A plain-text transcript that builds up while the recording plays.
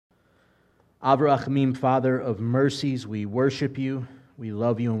Avraham, Father of mercies, we worship you, we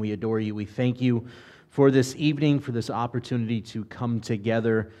love you, and we adore you. We thank you for this evening, for this opportunity to come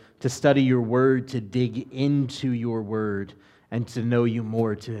together, to study your word, to dig into your word, and to know you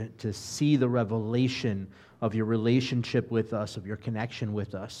more, to see the revelation of your relationship with us, of your connection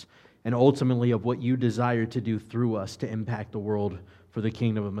with us, and ultimately of what you desire to do through us to impact the world for the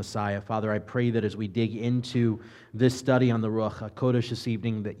kingdom of Messiah. Father, I pray that as we dig into this study on the Ruach HaKodesh this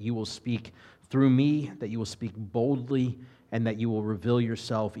evening, that you will speak through me, that you will speak boldly, and that you will reveal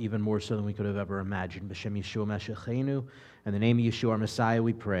yourself even more so than we could have ever imagined. B'Shem Yeshua Meshachenu, in the name of Yeshua our Messiah,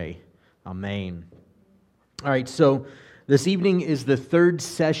 we pray. Amen. All right, so this evening is the third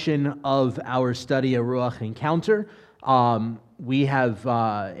session of our study of Ruach Encounter. We have,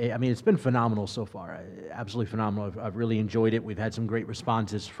 it's been phenomenal so far, absolutely phenomenal. I've really enjoyed it. We've had some great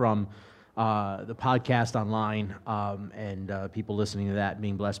responses from the podcast online and people listening to that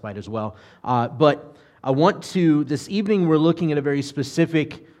being blessed by it as well. But I want to, this evening we're looking at a very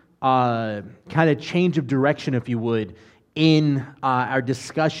specific kind of change of direction, if you would, in our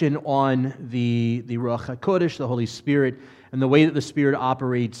discussion on the Ruach HaKodesh, the Holy Spirit, and the way that the Spirit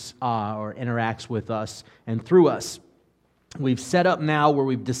operates or interacts with us and through us. We've set up now where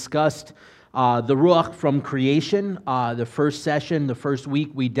we've discussed the Ruach from creation. The first session, the first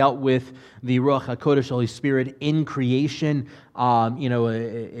week, we dealt with the Ruach HaKodesh, Holy Spirit, in creation.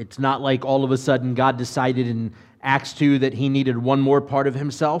 It's not like all of a sudden God decided in Acts 2 that he needed one more part of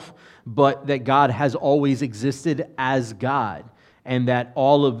himself, but that God has always existed as God, and that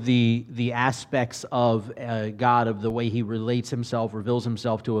all of the aspects of God, of the way he relates himself, reveals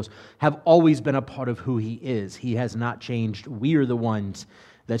himself to us, have always been a part of who he is. He has not changed. We are the ones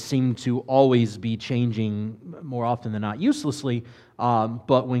that seem to always be changing more often than not uselessly,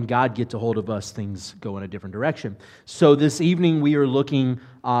 but when God gets a hold of us, things go in a different direction. So this evening we are looking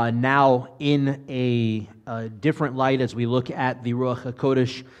now in a different light as we look at the Ruach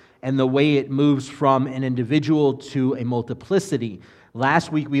HaKodesh and the way it moves from an individual to a multiplicity.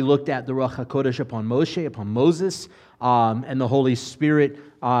 Last week we looked at the Ruach HaKodesh upon Moshe, upon Moses, and the Holy Spirit,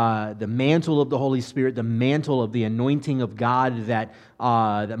 the mantle of the Holy Spirit, the mantle of the anointing of God that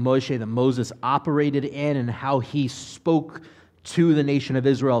Moshe, that Moses operated in, and how he spoke to the nation of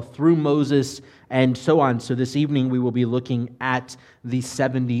Israel through Moses, and so on. So this evening we will be looking at the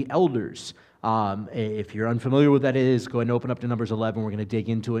 70 elders. If you're unfamiliar with what that is, go ahead and open up to Numbers 11. We're going to dig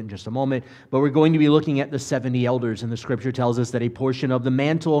into it in just a moment. But we're going to be looking at the 70 elders, and the Scripture tells us that a portion of the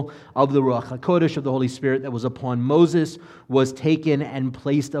mantle of the Ruach HaKodesh, of the Holy Spirit that was upon Moses, was taken and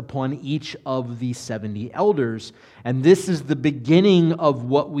placed upon each of the 70 elders. And this is the beginning of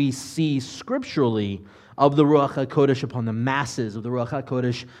what we see scripturally of the Ruach HaKodesh upon the masses, of the Ruach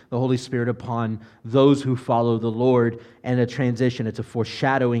HaKodesh, the Holy Spirit upon those who follow the Lord, and a transition. It's a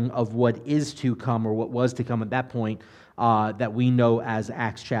foreshadowing of what is to come, or what was to come at that point, that we know as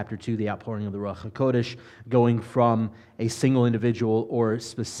Acts chapter 2, the outpouring of the Ruach HaKodesh, going from a single individual or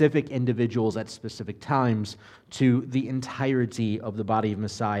specific individuals at specific times to the entirety of the body of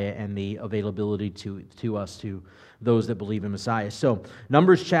Messiah and the availability to us, to those that believe in Messiah. So,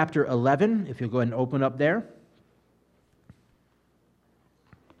 Numbers chapter 11, if you'll go ahead and open up there.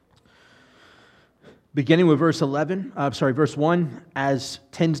 Beginning with verse 1, as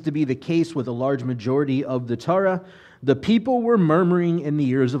tends to be the case with a large majority of the Torah, the people were murmuring in the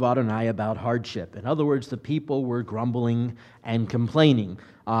ears of Adonai about hardship. In other words, the people were grumbling and complaining.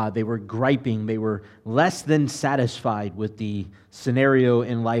 They were griping. They were less than satisfied with the scenario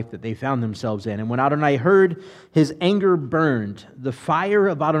in life that they found themselves in. And when Adonai heard, his anger burned. The fire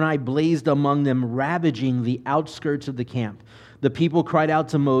of Adonai blazed among them, ravaging the outskirts of the camp. The people cried out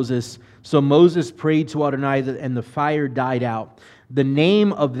to Moses. So Moses prayed to Adonai, and the fire died out. The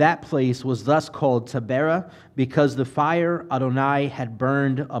name of that place was thus called Taberah, because the fire Adonai had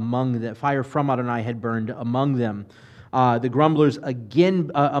burned among the fire from Adonai had burned among them. The grumblers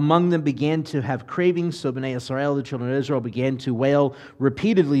again among them began to have cravings, so Bnei Yisrael, the children of Israel, began to wail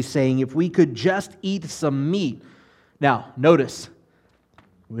repeatedly, saying, "If we could just eat some meat." Now, notice,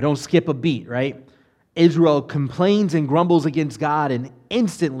 we don't skip a beat, right? Israel complains and grumbles against God, and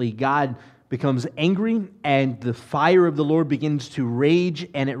instantly God becomes angry, and the fire of the Lord begins to rage,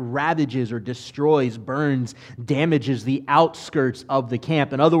 and it ravages or destroys, burns, damages the outskirts of the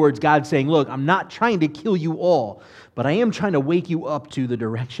camp. In other words, God's saying, look, I'm not trying to kill you all, but I am trying to wake you up to the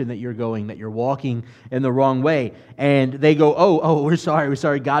direction that you're going, that you're walking in the wrong way. And they go, oh, we're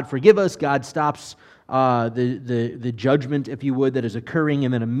sorry, God, forgive us. God stops the judgment, if you would, that is occurring,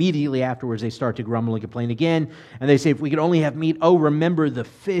 and then immediately afterwards they start to grumble and complain again, and they say, if we could only have meat, remember the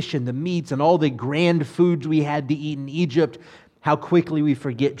fish and the meats and all the grand foods we had to eat in Egypt. How quickly we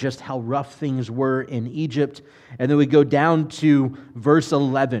forget just how rough things were in Egypt. And then we go down to verse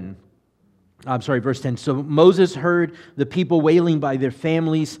 10. So Moses heard the people wailing by their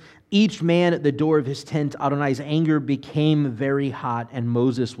families, each man at the door of his tent. Adonai's anger became very hot, and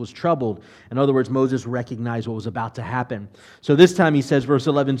Moses was troubled. In other words, Moses recognized what was about to happen. So this time he says, verse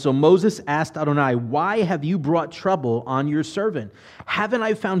 11, so Moses asked Adonai, why have you brought trouble on your servant? Haven't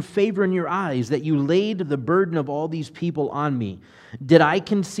I found favor in your eyes that you laid the burden of all these people on me? Did I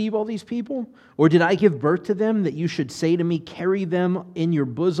conceive all these people? Or did I give birth to them that you should say to me, carry them in your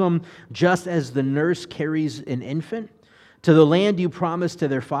bosom, just as the nurse carries an infant? To the land you promised to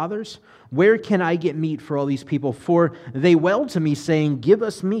their fathers? Where can I get meat for all these people? For they wailed to me, saying, give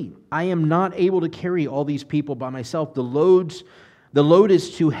us meat. I am not able to carry all these people by myself. The load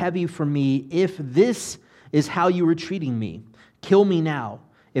is too heavy for me. If this is how you are treating me, kill me now.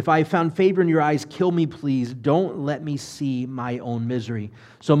 If I found favor in your eyes, kill me, please. Don't let me see my own misery.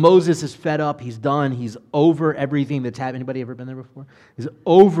 So Moses is fed up. He's done. He's over everything that's happened. Anybody ever been there before? He's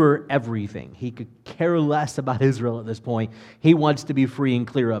over everything. He could care less about Israel at this point. He wants to be free and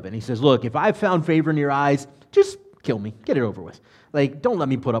clear of it. And he says, look, if I found favor in your eyes, just kill me. Get it over with. Like, don't let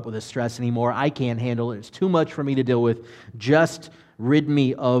me put up with this stress anymore. I can't handle it. It's too much for me to deal with. Just rid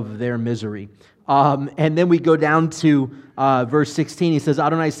me of their misery. And then we go down to verse 16. He says,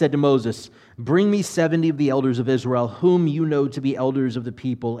 Adonai said to Moses, bring me 70 of the elders of Israel, whom you know to be elders of the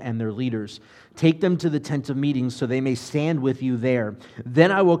people and their leaders. Take them to the tent of meetings so they may stand with you there.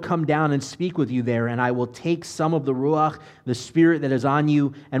 Then I will come down and speak with you there, and I will take some of the Ruach, the Spirit that is on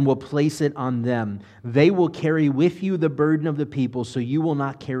you, and will place it on them. They will carry with you the burden of the people, so you will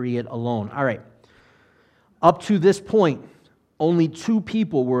not carry it alone. All right. Up to this point, only 2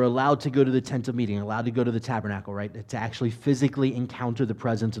 people were allowed to go to the tent of meeting, allowed to go to the tabernacle, right, to actually physically encounter the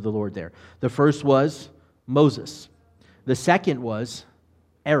presence of the Lord there. The first was Moses. The second was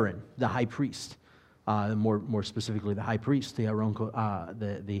Aaron, the high priest. More specifically, the high priest, the Aaron,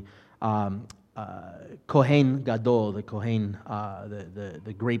 Kohen Gadol, the Kohen,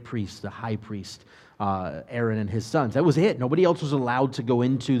 the great priest, the high priest, Aaron and his sons. That was it. Nobody else was allowed to go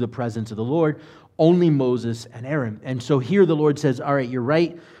into the presence of the Lord. Only Moses and Aaron. And so here the Lord says, all right, you're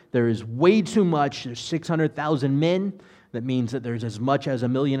right. There is way too much. There's 600,000 men. That means that there's as much as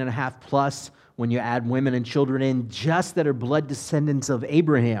 1.5 million plus when you add women and children in, just that are blood descendants of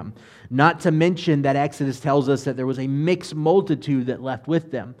Abraham. Not to mention that Exodus tells us that there was a mixed multitude that left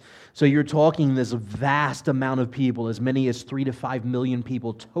with them. So you're talking this vast amount of people, as many as 3 to 5 million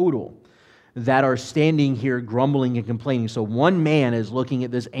people total, that are standing here grumbling and complaining. So one man is looking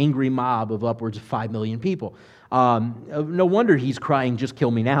at this angry mob of upwards of 5 million people. No wonder he's crying, just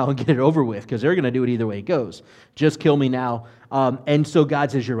kill me now and get it over with, because they're going to do it either way it goes. Just kill me now. And so God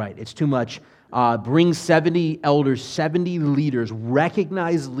says, you're right, it's too much. Bring 70 elders, 70 leaders,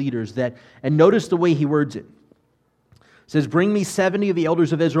 recognized leaders that, and notice the way he words it. It says, bring me 70 of the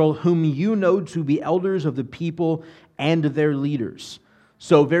elders of Israel, whom you know to be elders of the people and their leaders.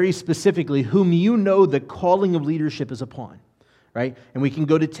 So very specifically, whom you know the calling of leadership is upon, right? And we can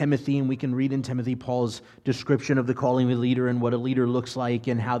go to Timothy and we can read in Timothy Paul's description of the calling of a leader and what a leader looks like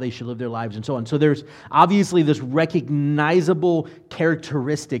and how they should live their lives and so on. So there's obviously this recognizable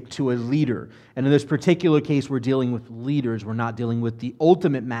characteristic to a leader. And in this particular case, we're dealing with leaders. We're not dealing with the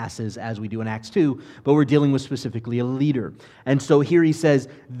ultimate masses as we do in Acts 2, but we're dealing with specifically a leader. And so here he says,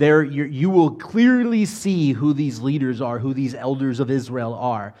 you will clearly see who these leaders are, who these elders of Israel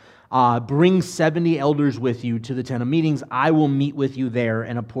are. Bring 70 elders with you to the tent of meetings. I will meet with you there,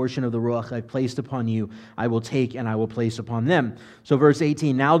 and a portion of the Ruach I've placed upon you I will take and I will place upon them. So verse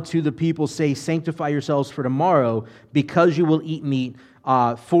 18, now to the people say, sanctify yourselves for tomorrow, because you will eat meat.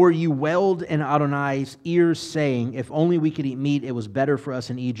 For you wailed in Adonai's ears, saying, if only we could eat meat, it was better for us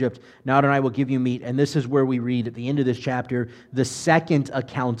in Egypt. Now Adonai will give you meat. And this is where we read at the end of this chapter, the second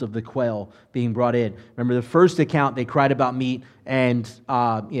account of the quail being brought in. Remember the first account, they cried about meat, and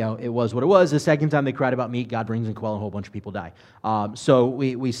it was what it was. The second time they cried about meat, God brings in quail, and a whole bunch of people die. So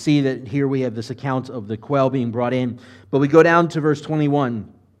we see that here we have this account of the quail being brought in. But we go down to verse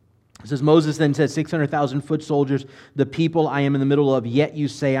 21. It says, Moses then said, 600,000 foot soldiers, the people I am in the middle of, yet you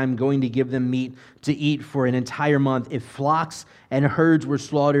say I'm going to give them meat to eat for an entire month. If flocks and herds were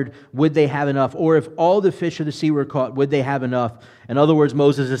slaughtered, would they have enough? Or if all the fish of the sea were caught, would they have enough? In other words,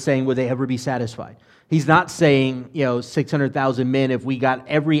 Moses is saying, would they ever be satisfied? He's not saying, 600,000 men, if we got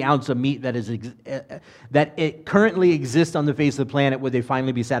every ounce of meat that that it currently exists on the face of the planet, would they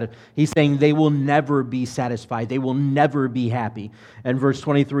finally be satisfied? He's saying they will never be satisfied. They will never be happy. And verse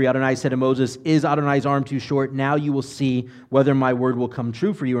 23, Adonai said to Moses, is Adonai's arm too short? Now you will see whether my word will come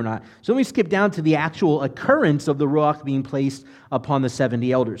true for you or not. So let me skip down to the actual occurrence of the Ruach being placed upon the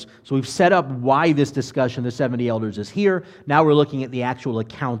 70 elders. So we've set up why this discussion, the 70 elders, is here. Now we're looking at the actual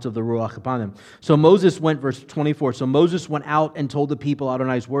account of the Ruach upon them. So Moses went, verse 24, so Moses went out and told the people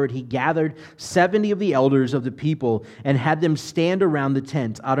Adonai's word. He gathered 70 of the elders of the people and had them stand around the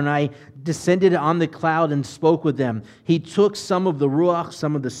tent. Adonai descended on the cloud and spoke with them. He took some of the Ruach,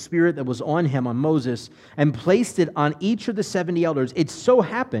 some of the Spirit that was on him, on Moses, and placed it on each of the 70 elders. It so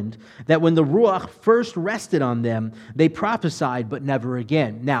happened that when the Ruach first rested on them, they prophesied, but never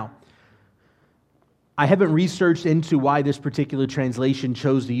again. Now, I haven't researched into why this particular translation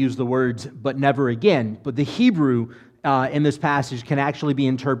chose to use the words, but never again. But the Hebrew in this passage can actually be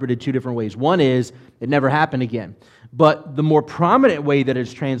interpreted two different ways. One is, it never happened again. But the more prominent way that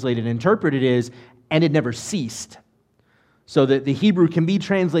it's translated and interpreted is, and it never ceased. So that the Hebrew can be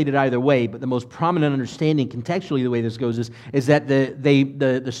translated either way, but the most prominent understanding contextually, the way this goes, is that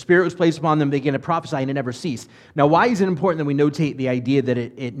the Spirit was placed upon them, they began to prophesy, and it never ceased. Now, why is it important that we notate the idea that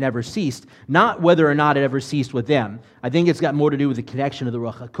it never ceased? Not whether or not it ever ceased with them. I think it's got more to do with the connection of the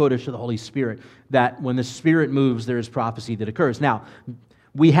Ruach HaKodesh to the Holy Spirit, that when the Spirit moves, there is prophecy that occurs. Now,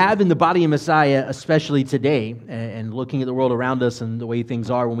 we have in the body of Messiah, especially today, and looking at the world around us and the way things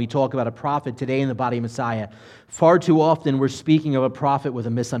are, when we talk about a prophet today in the body of Messiah, far too often we're speaking of a prophet with a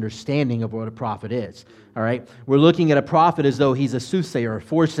misunderstanding of what a prophet is. All right? We're looking at a prophet as though he's a soothsayer,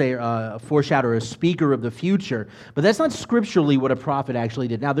 a foreshadower, a speaker of the future. But that's not scripturally what a prophet actually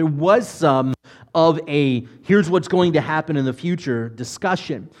did. Now, there was some of a here's what's going to happen in the future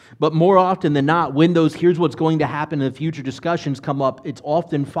discussion. But more often than not, when those here's what's going to happen in the future discussions come up, it's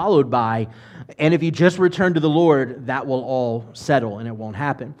often followed by, and if you just return to the Lord, that will all settle and it won't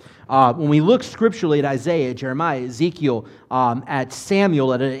happen. When we look scripturally at Isaiah, Jeremiah, Ezekiel, at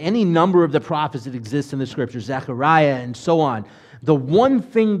Samuel, at any number of the prophets that exist in the scriptures, Zechariah, and so on, the one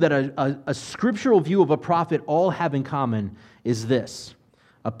thing that a scriptural view of a prophet all have in common is this.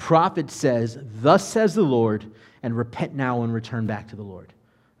 A prophet says, thus says the Lord, and repent now and return back to the Lord.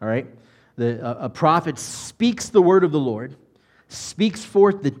 All right? A prophet speaks the word of the Lord, speaks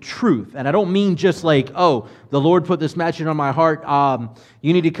forth the truth. And I don't mean just like, oh, the Lord put this message on my heart.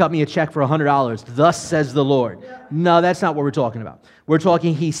 You need to cut me a check for $100. Thus says the Lord. No, that's not what we're talking about. We're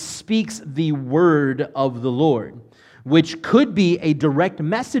talking he speaks the word of the Lord, which could be a direct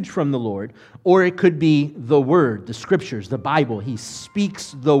message from the Lord, or it could be the word, the scriptures, the Bible. He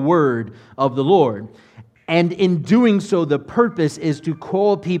speaks the word of the Lord. And in doing so, the purpose is to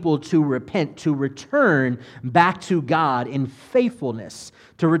call people to repent, to return back to God in faithfulness,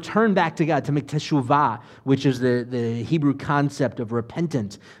 to return back to God, to make teshuvah, which is the Hebrew concept of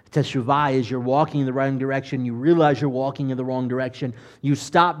repentance. Teshuvah is you're walking in the wrong direction, you realize you're walking in the wrong direction, you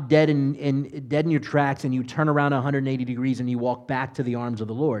stop dead in your tracks, and you turn around 180 degrees and you walk back to the arms of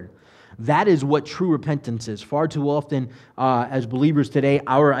the Lord. That is what true repentance is. Far too often, as believers today,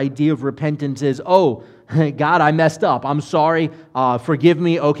 our idea of repentance is, oh, God, I messed up. I'm sorry. Forgive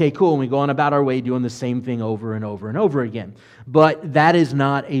me. Okay, cool. And we go on about our way doing the same thing over and over and over again. But that is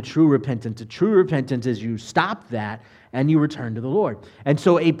not a true repentance. A true repentance is you stop that and you return to the Lord. And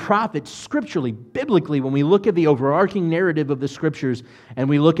so a prophet, scripturally, biblically, when we look at the overarching narrative of the scriptures and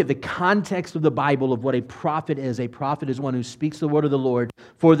we look at the context of the Bible of what a prophet is one who speaks the word of the Lord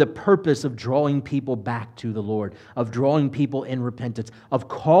for the purpose of drawing people back to the Lord, of drawing people in repentance, of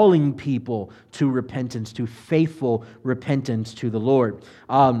calling people to repentance, to faithful repentance to the Lord.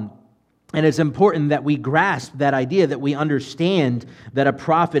 And it's important that we grasp that idea, that we understand that a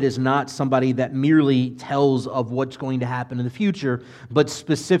prophet is not somebody that merely tells of what's going to happen in the future, but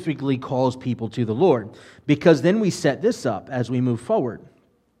specifically calls people to the Lord. Because then we set this up as we move forward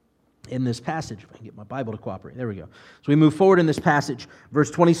in this passage. If I can get my Bible to cooperate. There we go. So we move forward in this passage. Verse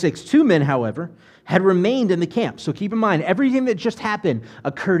 26, 2 men, however, had remained in the camp. So keep in mind, everything that just happened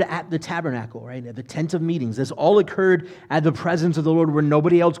occurred at the tabernacle, right? At the tent of meetings. This all occurred at the presence of the Lord where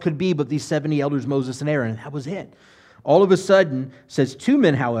nobody else could be but these 70 elders, Moses and Aaron. And that was it. All of a sudden, says 2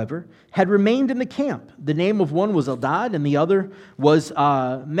 men, however, had remained in the camp. The name of one was Eldad and the other was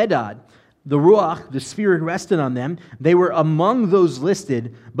Medad. The Ruach, the Spirit, rested on them. They were among those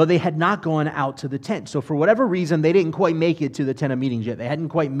listed, but they had not gone out to the tent. So for whatever reason, they didn't quite make it to the tent of meetings yet. They hadn't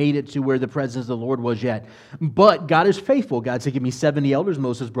quite made it to where the presence of the Lord was yet. But God is faithful. God said, give me 70 elders.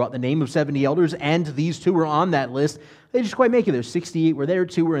 Moses brought the name of 70 elders, and these two were on that list. They just quite make it there. 68 were there,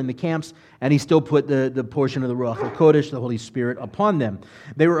 2 were in the camps, and he still put the portion of the Ruach HaKodesh, the Holy Spirit, upon them.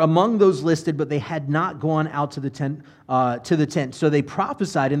 They were among those listed, but they had not gone out to the tent. So they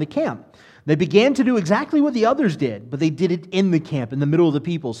prophesied in the camp. They began to do exactly what the others did, but they did it in the camp, in the middle of the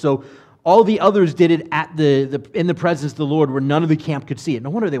people. So all the others did it in the presence of the Lord, where none of the camp could see it. No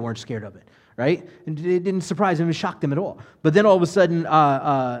wonder they weren't scared of it, right? And it didn't surprise them, it shocked them at all. But then all of a sudden,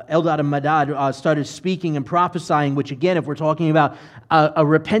 Eldad and Medad started speaking and prophesying, which again, if we're talking about a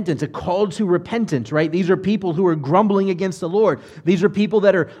repentance, a call to repentance, right? These are people who are grumbling against the Lord. These are people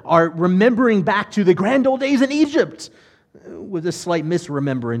that are remembering back to the grand old days in Egypt, with a slight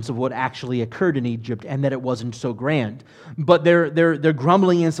misremembrance of what actually occurred in Egypt and that it wasn't so grand. But they're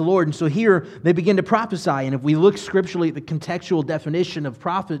grumbling against the Lord. And so here they begin to prophesy. And if we look scripturally at the contextual definition of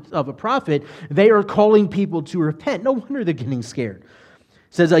a prophet, they are calling people to repent. No wonder they're getting scared. It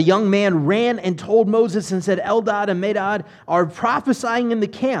says, a young man ran and told Moses and said, Eldad and Medad are prophesying in the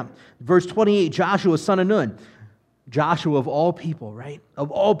camp. Verse 28, Joshua, son of Nun. Joshua of all people, right? Of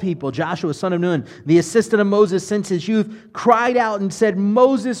all people, Joshua, son of Nun, the assistant of Moses since his youth, cried out and said,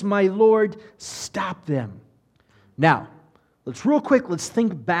 Moses, my Lord, stop them. Now, let's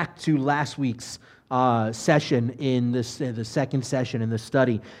think back to last week's session in the second session in the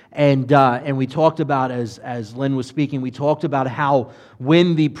study, and we talked about, as Lynn was speaking, we talked about how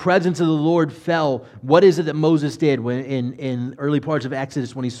when the presence of the Lord fell, what is it that Moses did when in early parts of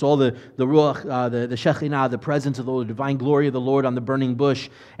Exodus, when he saw the Ruach, the Shekinah, the presence of the Lord, the divine glory of the Lord on the burning bush,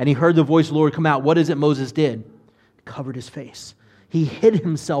 and he heard the voice of the Lord come out. What is it Moses did? Covered his face. He hid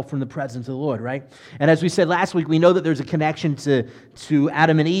himself from the presence of the Lord, right? And as we said last week, we know that there's a connection to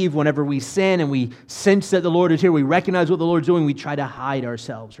Adam and Eve. Whenever we sin and we sense that the Lord is here, we recognize what the Lord's doing, we try to hide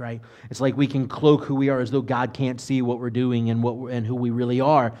ourselves, right? It's like we can cloak who we are as though God can't see what we're doing and who we really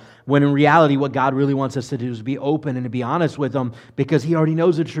are, when in reality what God really wants us to do is be open and to be honest with Him, because He already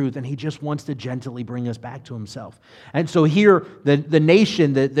knows the truth and He just wants to gently bring us back to Himself. And so here, the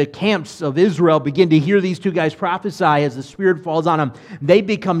nation, the camps of Israel begin to hear these two guys prophesy as the Spirit falls on them. They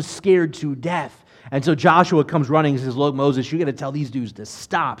become scared to death. And so Joshua comes running and says, look, Moses, you got to tell these dudes to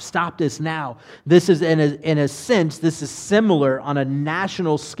stop this now. This is, in a sense, this is similar on a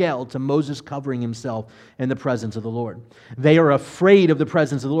national scale to Moses covering himself in the presence of the Lord. They are afraid of the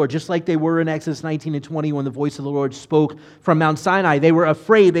presence of the Lord, just like they were in Exodus 19 and 20 when the voice of the Lord spoke from Mount Sinai. They were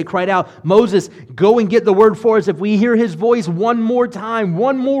afraid. They cried out, Moses, go and get the word for us. If we hear His voice one more time,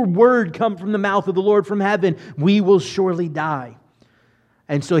 one more word come from the mouth of the Lord from heaven, we will surely die.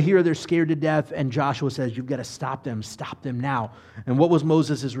 And so here they're scared to death, and Joshua says, you've got to stop them now. And what was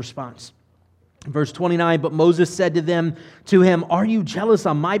Moses' response? Verse 29, but Moses said to him, are you jealous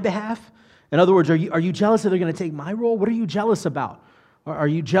on my behalf? In other words, are you jealous that they're going to take my role? What are you jealous about? Are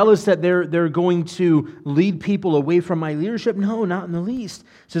you jealous that they're going to lead people away from my leadership? No, not in the least.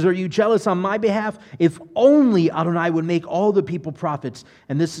 It says, are you jealous on my behalf? If only Adonai would make all the people prophets.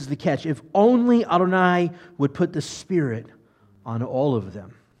 And this is the catch. If only Adonai would put the Spirit on all of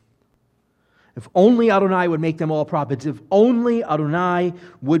them. If only Adonai would make them all prophets. If only Adonai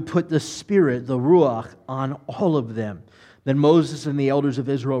would put the Spirit, the Ruach, on all of them. Then Moses and the elders of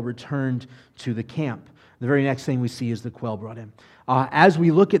Israel returned to the camp. The very next thing we see is the quail brought in. As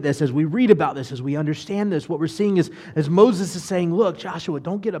we look at this, as we read about this, as we understand this, what we're seeing is, as Moses is saying, look, Joshua,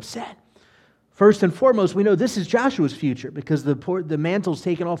 don't get upset. First and foremost, we know this is Joshua's future, because the mantle's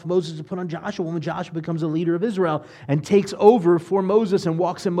taken off Moses to put on Joshua when Joshua becomes the leader of Israel and takes over for Moses and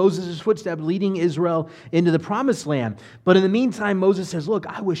walks in Moses' footsteps, leading Israel into the promised land. But in the meantime, Moses says, look,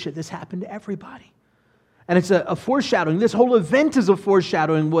 I wish that this happened to everybody. And it's a foreshadowing. This whole event is a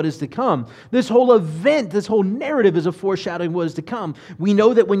foreshadowing what is to come. This whole event, this whole narrative is a foreshadowing what is to come. We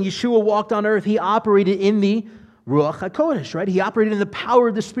know that when Yeshua walked on earth, He operated in the Ruach HaKodesh, right? He operated in the power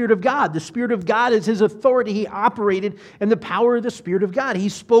of the Spirit of God. The Spirit of God is His authority. He operated in the power of the Spirit of God. He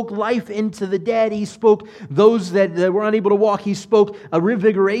spoke life into the dead. He spoke those that were unable to walk. He spoke a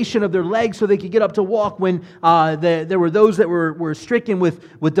revigoration of their legs so they could get up to walk when there were those that were stricken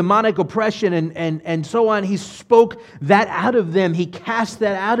with demonic oppression and so on. He spoke that out of them. He cast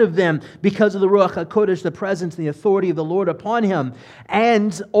that out of them because of the Ruach HaKodesh, the presence and the authority of the Lord upon Him.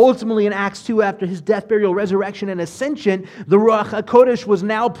 And ultimately in Acts 2, after His death, burial, resurrection, and ascension, the Ruach HaKodesh was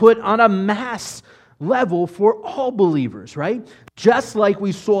now put on a mass level for all believers, right? Just like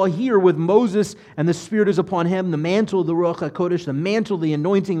we saw here with Moses and the Spirit is upon him, the mantle of the Ruach HaKodesh, the mantle of the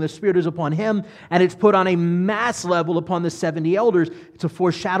anointing, the Spirit is upon him, and it's put on a mass level upon the 70 elders. It's a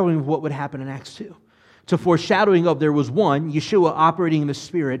foreshadowing of what would happen in Acts 2. It's a foreshadowing of there was one, Yeshua operating in the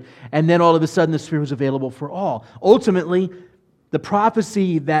Spirit, and then all of a sudden the Spirit was available for all. Ultimately, the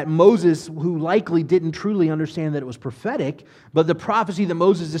prophecy that Moses, who likely didn't truly understand that it was prophetic, but the prophecy that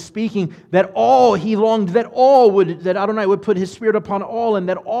Moses is speaking, that he longed that Adonai would put his Spirit upon all, and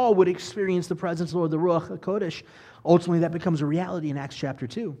that all would experience the presence of the Lord, the Ruach HaKodesh. Ultimately, that becomes a reality in Acts chapter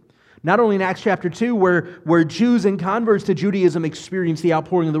 2. Not only in Acts chapter 2, where Jews and converts to Judaism experience the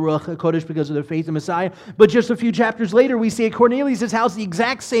outpouring of the Ruach HaKodesh because of their faith in Messiah, but just a few chapters later, we see at Cornelius' house the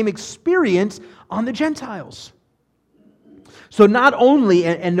exact same experience on the Gentiles. So not only,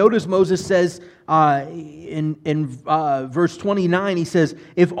 and notice Moses says in verse 29, he says,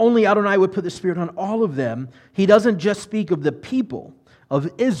 if only Adonai would put the Spirit on all of them. He doesn't just speak of the people of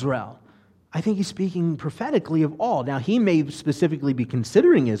Israel. I think he's speaking prophetically of all. Now, he may specifically be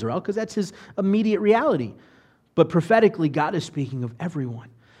considering Israel because that's his immediate reality. But prophetically, God is speaking of everyone.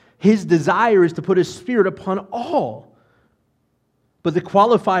 His desire is to put his Spirit upon all. But the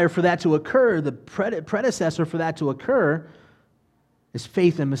qualifier for that to occur, the predecessor for that to occur, is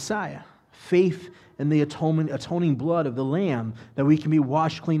faith in Messiah. Faith in the atoning blood of the Lamb, that we can be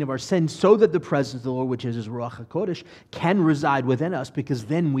washed clean of our sins, so that the presence of the Lord, which is his Ruach HaKodesh, can reside within us, because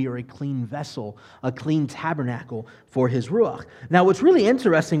then we are a clean vessel, a clean tabernacle for his Ruach. Now, what's really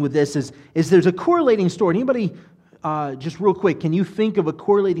interesting with this is there's a correlating story. Anybody, just real quick, can you think of a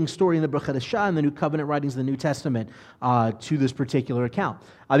correlating story in the Ruach HaKodesh and the New Covenant writings of the New Testament to this particular account?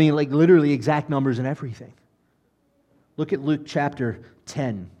 I mean, like literally exact numbers and everything. Look at Luke chapter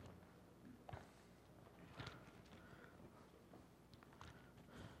 10.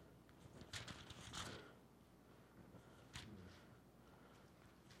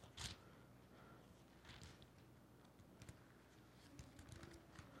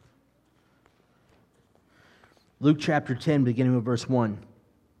 Luke chapter 10, beginning with verse 1.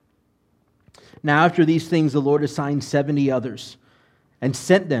 Now after these things, the Lord assigned 70 others, and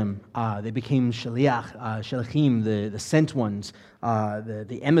sent them. They became shalachim, the sent ones,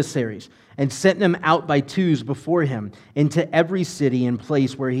 the emissaries, and sent them out by twos before him into every city and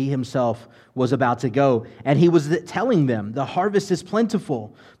place where he himself was about to go. And he was telling them, the harvest is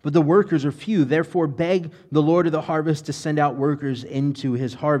plentiful, but the workers are few. Therefore beg the Lord of the harvest to send out workers into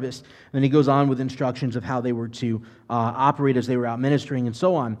his harvest. And he goes on with instructions of how they were to operate as they were out ministering and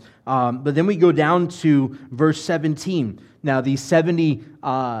so on. But then we go down to verse 17. Now, these 70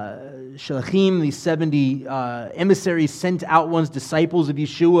 shalachim, these 70 emissaries, sent out ones, disciples of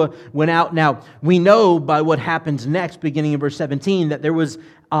Yeshua, went out. Now, we know by what happens next, beginning in verse 17, that there was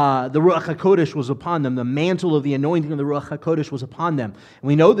the Ruach HaKodesh was upon them. The mantle of the anointing of the Ruach HaKodesh was upon them. And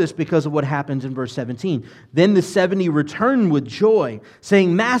we know this because of what happens in verse 17. Then the 70 returned with joy,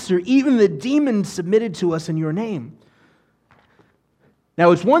 saying, Master, even the demons submitted to us in your name.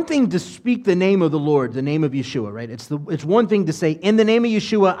 Now, it's one thing to speak the name of the Lord, the name of Yeshua, right? It's one thing to say, in the name of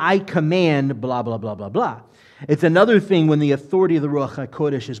Yeshua, I command, blah, blah, blah, blah, blah. It's another thing when the authority of the Ruach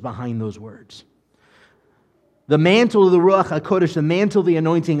HaKodesh is behind those words. The mantle of the Ruach HaKodesh, the mantle of the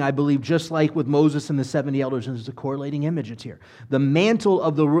anointing, I believe, just like with Moses and the 70 elders, and there's a correlating image it's here. The mantle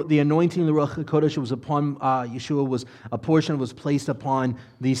of the anointing of the Ruach HaKodesh was upon Yeshua, was a portion was placed upon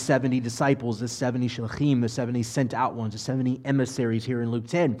these 70 disciples, the 70 shalachim, the 70 sent out ones, the 70 emissaries here in Luke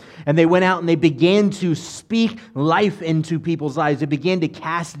 10. And they went out and they began to speak life into people's lives. They began to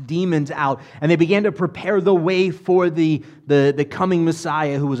cast demons out, and they began to prepare the way for the coming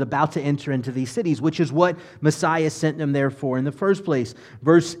Messiah who was about to enter into these cities, which is what Messiah sent them there for in the first place.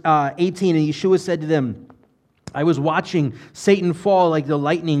 Verse 18, and Yeshua said to them, I was watching Satan fall like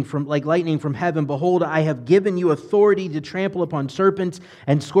lightning from heaven. Behold, I have given you authority to trample upon serpents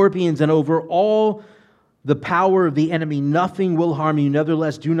and scorpions, and over all the power of the enemy. Nothing will harm you.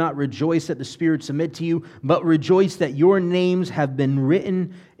 Nevertheless, do not rejoice that the spirits submit to you, but rejoice that your names have been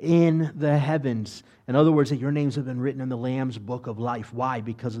written in the heavens. In other words, that your names have been written in the Lamb's book of life. Why?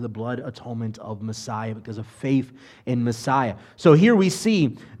 Because of the blood atonement of Messiah, because of faith in Messiah. So here we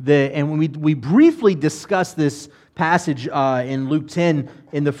see and when we briefly discussed this passage in Luke 10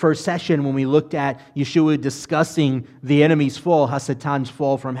 in the first session when we looked at Yeshua discussing the enemy's fall, Hasatan's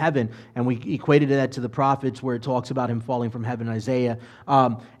fall from heaven, and we equated that to the prophets where it talks about him falling from heaven in Isaiah.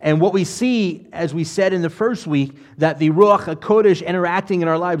 And what we see, as we said in the first week, that the Ruach HaKodesh interacting in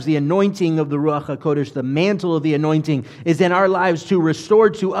our lives, the anointing of the Ruach HaKodesh, the mantle of the anointing, is in our lives to restore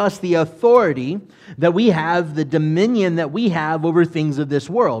to us the authority that we have, the dominion that we have over things of this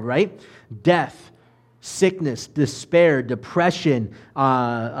world, right? Death, sickness, despair, depression,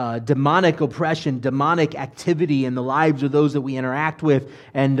 demonic oppression, demonic activity in the lives of those that we interact with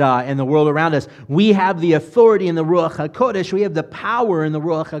and the world around us. We have the authority in the Ruach HaKodesh. We have the power in the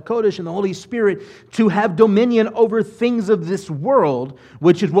Ruach HaKodesh and the Holy Spirit to have dominion over things of this world,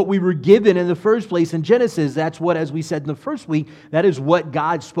 which is what we were given in the first place in Genesis. That's what, as we said in the first week, that is what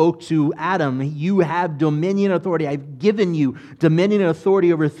God spoke to Adam. You have dominion and authority. I've given you dominion and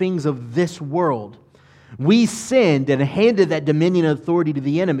authority over things of this world. We sinned and handed that dominion and authority to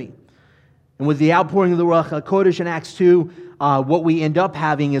the enemy. And with the outpouring of the Ruach HaKodesh in Acts 2, what we end up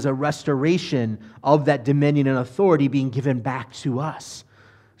having is a restoration of that dominion and authority being given back to us.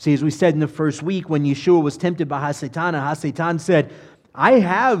 See, as we said in the first week, when Yeshua was tempted by Hasatan said, I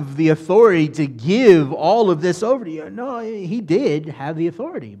have the authority to give all of this over to you. No, he did have the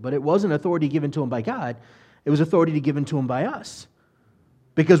authority, but it wasn't authority given to him by God. It was authority given to him by us.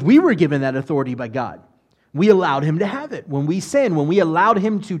 Because we were given that authority by God. We allowed him to have it. When we sinned, when we allowed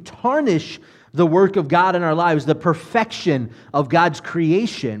him to tarnish the work of God in our lives, the perfection of God's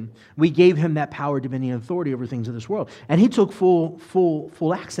creation, we gave him that power, dominion, and authority over things of this world. And he took full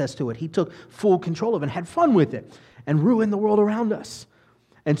access to it. He took full control of it and had fun with it and ruined the world around us.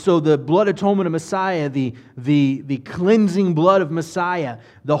 And so the blood atonement of Messiah, the cleansing blood of Messiah,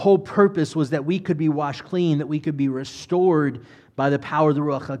 the whole purpose was that we could be washed clean, that we could be restored by the power of the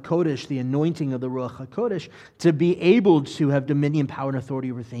Ruach HaKodesh, the anointing of the Ruach HaKodesh, to be able to have dominion, power, and authority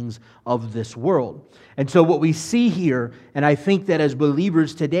over things of this world. And so what we see here, and I think that as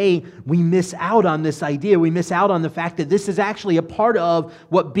believers today, we miss out on this idea. We miss out on the fact that this is actually a part of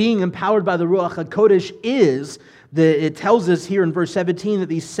what being empowered by the Ruach HaKodesh is. It tells us here in verse 17 that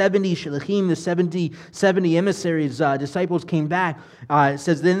these 70 shlichim, the 70 emissaries, disciples came back. It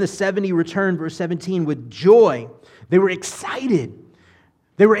says, then the 70 returned, verse 17, with joy. They were excited.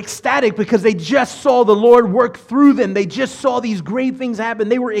 They were ecstatic because they just saw the Lord work through them. They just saw these great things happen.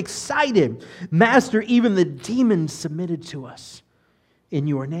 They were excited. Master, even the demons submitted to us in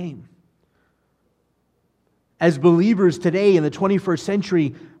your name. As believers today in the 21st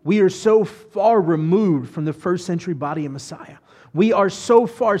century, we are so far removed from the first century body of Messiah. We are so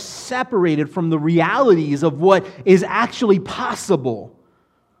far separated from the realities of what is actually possible.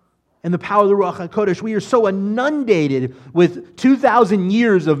 And the power of the Ruach HaKodesh, we are so inundated with 2,000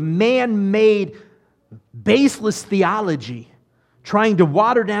 years of man-made, baseless theology, trying to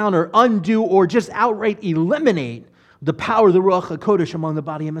water down or undo or just outright eliminate the power of the Ruach HaKodesh among the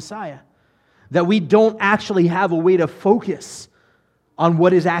body of Messiah, that we don't actually have a way to focus on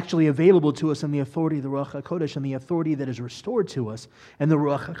what is actually available to us in the authority of the Ruach HaKodesh and the authority that is restored to us in the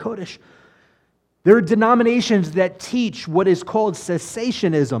Ruach HaKodesh. There are denominations that teach what is called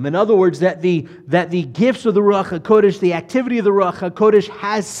cessationism. In other words, that the gifts of the Ruach HaKodesh, the activity of the Ruach HaKodesh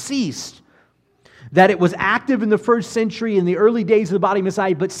has ceased. That it was active in the first century, in the early days of the body of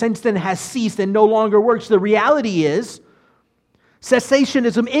Messiah, but since then has ceased and no longer works. The reality is,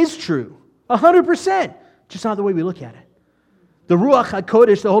 cessationism is true, 100%, just not the way we look at it. The Ruach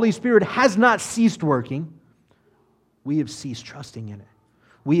HaKodesh, the Holy Spirit, has not ceased working. We have ceased trusting in it.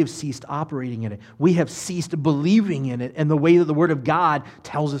 We have ceased operating in it. We have ceased believing in it and the way that the Word of God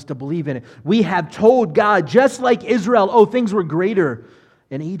tells us to believe in it. We have told God, just like Israel, oh, things were greater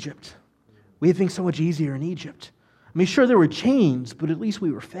in Egypt. We had things so much easier in Egypt. I mean, sure, there were chains, but at least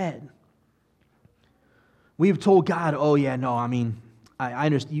we were fed. We have told God, oh, yeah, no, I mean, I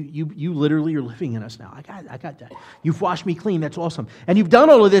understand. You literally are living in us now. I got that. You've washed me clean. That's awesome. And you've done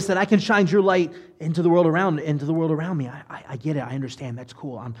all of this that I can shine your light into the world around me. I get it. I understand. That's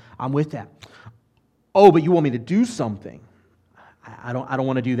cool. I'm with that. Oh, but you want me to do something? I don't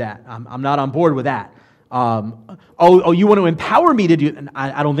want to do that. I'm not on board with that. You want to empower me to do it?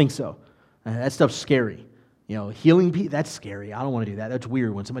 I don't think so. That stuff's scary. You know, healing people, that's scary. I don't want to do that. That's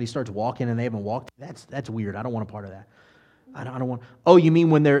weird. When somebody starts walking and they haven't walked, that's weird. I don't want a part of that. I don't want. Oh, you mean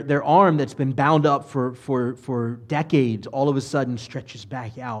when their arm that's been bound up for decades all of a sudden stretches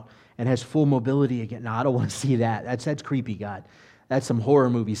back out and has full mobility again? No, I don't want to see that. That's creepy, God. That's some horror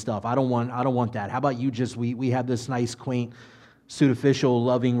movie stuff. I don't want that. How about you just we have this nice, quaint, superficial,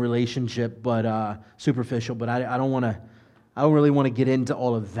 loving relationship, but superficial. But I don't really want to get into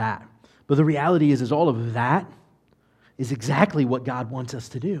all of that. But the reality is all of that is exactly what God wants us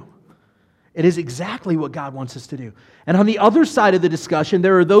to do. It is exactly what God wants us to do. And on the other side of the discussion,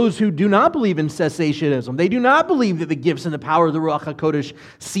 there are those who do not believe in cessationism. They do not believe that the gifts and the power of the Ruach HaKodesh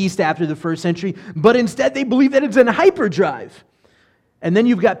ceased after the first century, but instead they believe that it's in hyperdrive. And then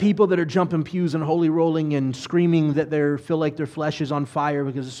you've got people that are jumping pews and holy rolling and screaming that they feel like their flesh is on fire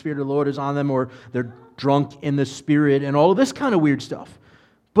because the Spirit of the Lord is on them, or they're drunk in the Spirit and all of this kind of weird stuff.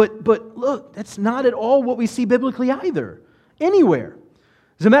 But look, that's not at all what we see biblically either, anywhere.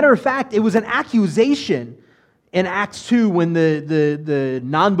 As a matter of fact, it was an accusation in Acts 2 when the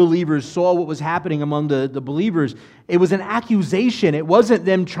non-believers saw what was happening among the believers. It was an accusation. It wasn't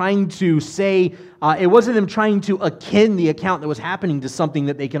them trying to say, it wasn't them trying to akin the account that was happening to something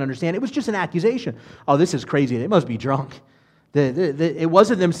that they can understand. It was just an accusation. Oh, this is crazy. They must be drunk. It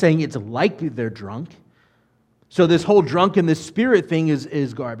wasn't them saying it's likely they're drunk. So this whole drunk in the spirit thing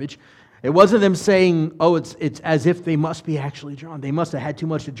is garbage. It wasn't them saying, oh, it's as if they must be actually drunk. They must have had too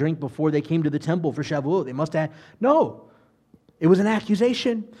much to drink before they came to the temple for Shavuot. They must have. No. It was an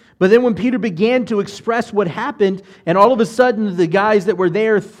accusation. But then when Peter began to express what happened, and all of a sudden the guys that were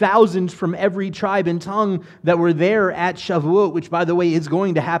there, thousands from every tribe and tongue that were there at Shavuot, which by the way is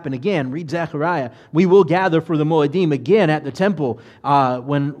going to happen again, read Zechariah, we will gather for the Moedim again at the temple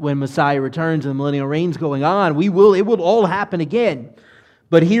when Messiah returns and the millennial reign's going on. It will all happen again.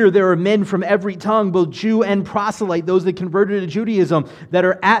 But here there are men from every tongue, both Jew and proselyte, those that converted to Judaism, that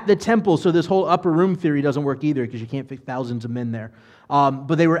are at the temple. So this whole upper room theory doesn't work either because you can't fit thousands of men there.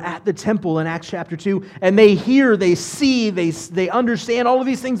 But they were at the temple in Acts chapter 2, and they hear, they see, they understand all of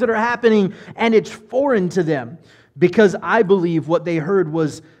these things that are happening, and it's foreign to them. Because I believe what they heard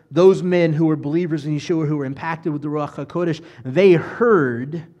was those men who were believers in Yeshua, who were impacted with the Ruach HaKodesh, they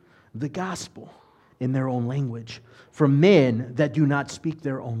heard the gospel in their own language from men that do not speak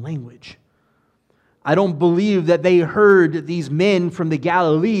their own language. I don't believe that they heard these men from the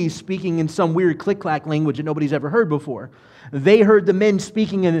Galilee speaking in some weird click-clack language that nobody's ever heard before. They heard the men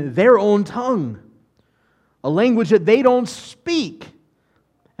speaking in their own tongue, a language that they don't speak.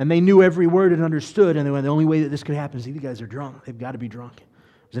 And they knew every word and understood, and they went, the only way that this could happen is these guys are drunk. They've got to be drunk.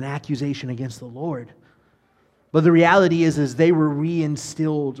 It was an accusation against the Lord. But the reality is they were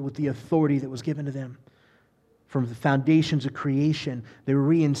reinstilled with the authority that was given to them. From the foundations of creation, they were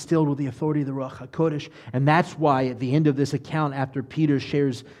reinstilled with the authority of the Ruach HaKodesh. And that's why at the end of this account, after Peter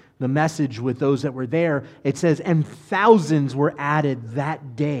shares the message with those that were there, it says, and thousands were added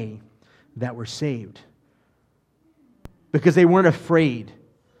that day that were saved. Because they weren't afraid.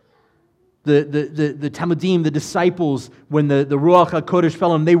 The Talmudim, the disciples, when the Ruach HaKodesh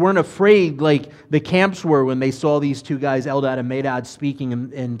fell on them, they weren't afraid like the camps were when they saw these two guys, Eldad and Medad,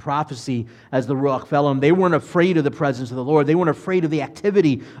 speaking in prophecy as the Ruach fell on them. They weren't afraid of the presence of the Lord. They weren't afraid of the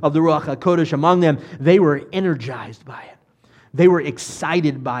activity of the Ruach HaKodesh among them. They were energized by it. They were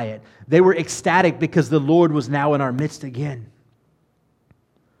excited by it. They were ecstatic because the Lord was now in our midst again.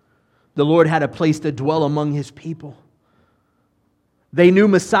 The Lord had a place to dwell among His people. They knew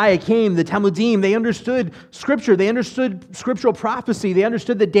Messiah came. The Talmudim, they understood Scripture. They understood scriptural prophecy. They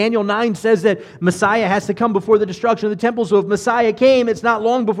understood that Daniel 9 says that Messiah has to come before the destruction of the temple. So if Messiah came, it's not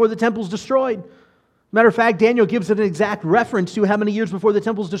long before the temple's destroyed. Matter of fact, Daniel gives it an exact reference to how many years before the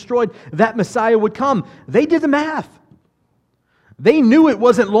temple's destroyed that Messiah would come. They did the math. They knew it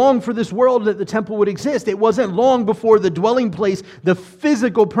wasn't long for this world that the temple would exist. It wasn't long before the dwelling place, the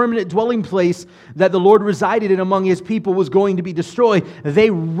physical permanent dwelling place that the Lord resided in among His people was going to be destroyed.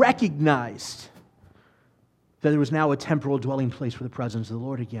 They recognized that there was now a temporal dwelling place for the presence of the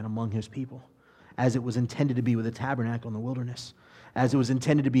Lord again among His people, as it was intended to be with the tabernacle in the wilderness, as it was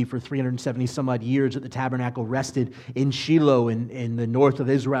intended to be for 370 some odd years that the tabernacle rested in Shiloh in the north of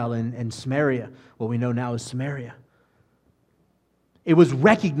Israel and Samaria, what we know now as Samaria. It was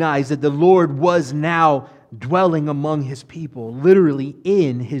recognized that the Lord was now dwelling among His people, literally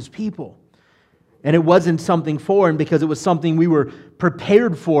in His people. And it wasn't something foreign because it was something we were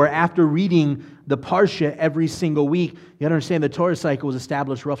prepared for after reading the Parsha every single week. You understand the Torah cycle was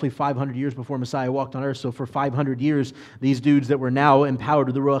established roughly 500 years before Messiah walked on earth. So for 500 years, these dudes that were now empowered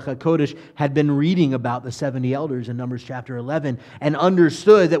with the Ruach HaKodesh had been reading about the 70 elders in Numbers chapter 11 and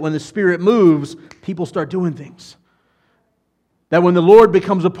understood that when the Spirit moves, people start doing things. That when the Lord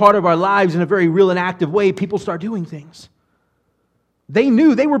becomes a part of our lives in a very real and active way, people start doing things. They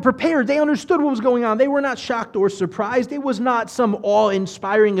knew, they were prepared, they understood what was going on. They were not shocked or surprised. It was not some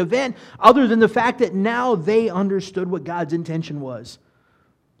awe-inspiring event other than the fact that now they understood what God's intention was.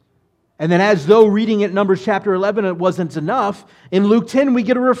 And then as though reading it in Numbers chapter 11, it wasn't enough, in Luke 10 we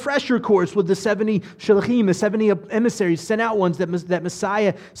get a refresher course with the 70 Shalachim, the 70 emissaries, sent out ones that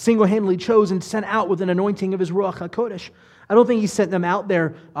Messiah single-handedly chose and sent out with an anointing of His Ruach HaKodesh. I don't think He sent them out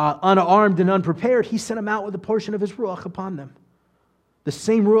there unarmed and unprepared. He sent them out with a portion of His Ruach upon them. The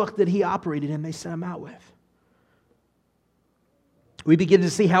same Ruach that He operated in, they sent them out with. We begin to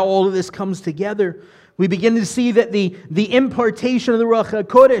see how all of this comes together. We begin to see that the impartation of the Ruach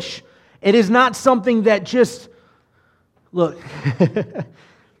HaKodesh, it is not something that just, look,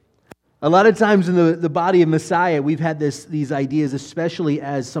 A lot of times in the body of Messiah, we've had these ideas, especially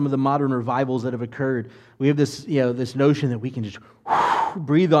as some of the modern revivals that have occurred. We have this, this notion that we can just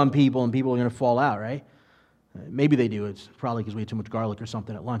breathe on people and people are going to fall out, right? Maybe they do. It's probably because we had too much garlic or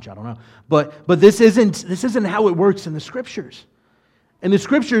something at lunch. I don't know. But this isn't how it works in the Scriptures. In the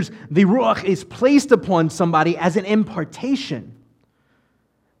Scriptures, the Ruach is placed upon somebody as an impartation.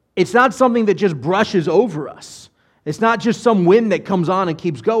 It's not something that just brushes over us. It's not just some wind that comes on and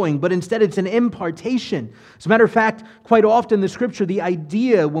keeps going, but instead it's an impartation. As a matter of fact, quite often in the Scripture, the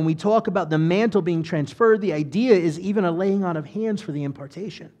idea, when we talk about the mantle being transferred, the idea is even a laying on of hands for the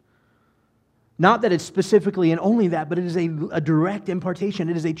impartation. Not that it's specifically and only that, but it is a direct impartation.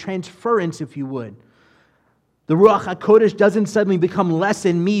 It is a transference, if you would. The Ruach HaKodesh doesn't suddenly become less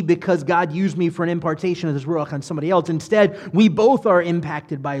in me because God used me for an impartation of His Ruach on somebody else. Instead, we both are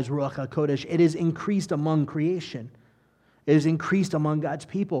impacted by His Ruach HaKodesh. It is increased among creation. It is increased among God's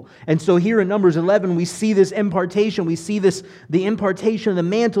people. And so here in Numbers 11, we see this impartation. We see the impartation of the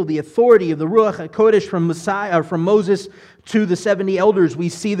mantle, the authority of the Ruach HaKodesh from Moses to the 70 elders. We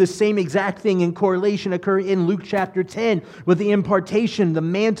see the same exact thing in correlation occur in Luke chapter 10 with the impartation, the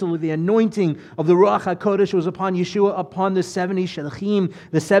mantle, the anointing of the Ruach HaKodesh was upon Yeshua, upon the 70 Shalachim,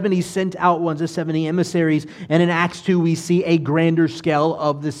 the 70 sent out ones, the 70 emissaries. And in Acts 2, we see a grander scale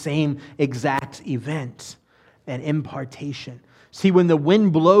of the same exact event, an impartation. See, when the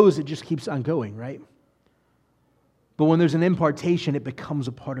wind blows, it just keeps on going, right? But when there's an impartation, it becomes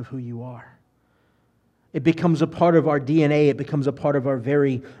a part of who you are. It becomes a part of our DNA. It becomes a part of our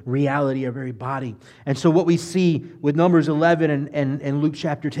very reality, our very body. And so what we see with Numbers 11 and Luke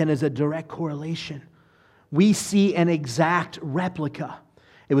chapter 10 is a direct correlation. We see an exact replica.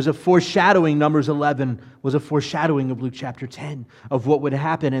 It was a foreshadowing. Numbers 11 was a foreshadowing of Luke chapter 10 of what would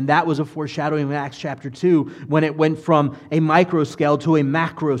happen. And that was a foreshadowing of Acts chapter 2 when it went from a micro scale to a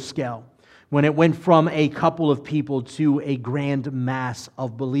macro scale. When it went from a couple of people to a grand mass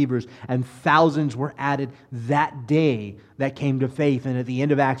of believers, and thousands were added that day that came to faith. And at the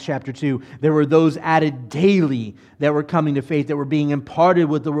end of Acts chapter 2, there were those added daily that were coming to faith, that were being imparted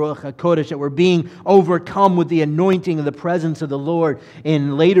with the Ruach HaKodesh, that were being overcome with the anointing of the presence of the Lord.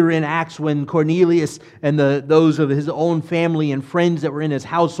 And later in Acts, when Cornelius and those of his own family and friends that were in his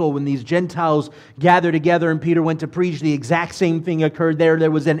household, when these Gentiles gathered together and Peter went to preach, the exact same thing occurred there.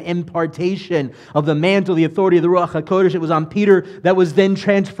 There was an impartation of the mantle, the authority of the Ruach HaKodesh. It was on Peter that was then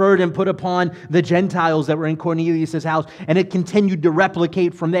transferred and put upon the Gentiles that were in Cornelius' house. And it continued to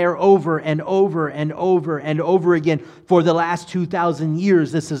replicate from there over and over and over and over again for the last 2,000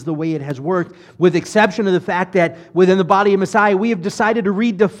 years. This is the way it has worked, with exception of the fact that within the body of Messiah, we have decided to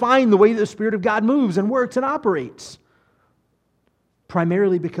redefine the way the Spirit of God moves and works and operates.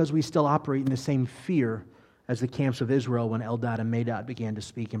 Primarily because we still operate in the same fear as the camps of Israel when Eldad and Medad began to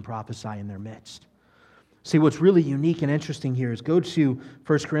speak and prophesy in their midst. See, what's really unique and interesting here is go to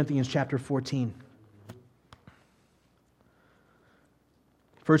 1 Corinthians chapter 14.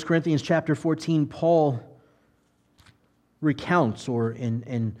 1 Corinthians chapter 14, Paul recounts, or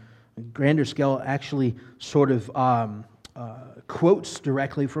in grander scale, actually sort of quotes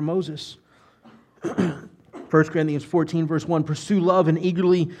directly from Moses. 1 Corinthians 14, verse 1, pursue love and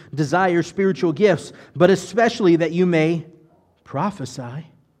eagerly desire spiritual gifts, but especially that you may prophesy.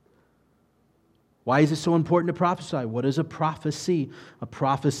 Why is it so important to prophesy? What is a prophecy? A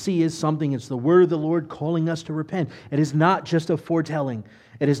prophecy is something, it's the word of the Lord calling us to repent. It is not just a foretelling.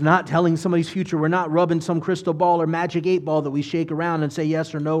 It is not telling somebody's future. We're not rubbing some crystal ball or magic 8-ball that we shake around and say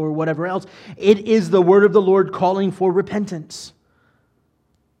yes or no or whatever else. It is the word of the Lord calling for repentance.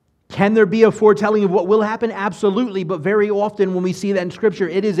 Can there be a foretelling of what will happen? Absolutely, but very often when we see that in Scripture,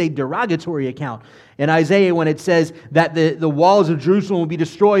 it is a derogatory account. In Isaiah, when it says that the walls of Jerusalem will be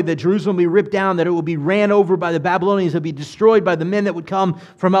destroyed, that Jerusalem will be ripped down, that it will be ran over by the Babylonians, it will be destroyed by the men that would come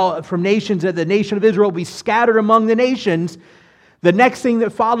from nations, that the nation of Israel will be scattered among the nations. The next thing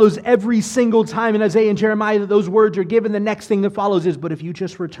that follows every single time in Isaiah and Jeremiah that those words are given, the next thing that follows is, but if you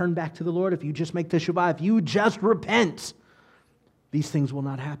just return back to the Lord, if you just make teshuvah, if you just repent, these things will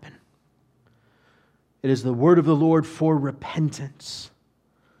not happen. It is the word of the Lord for repentance.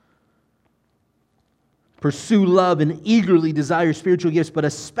 Pursue love and eagerly desire spiritual gifts, but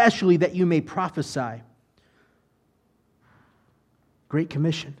especially that you may prophesy. Great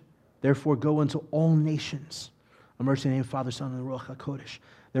Commission. Therefore, go into all nations. Immerse in the name of Father, Son, and the Ruach HaKodesh.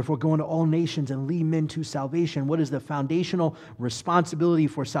 Therefore, go into all nations and lead men to salvation. What is the foundational responsibility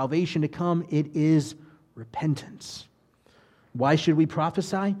for salvation to come? It is repentance. Why should we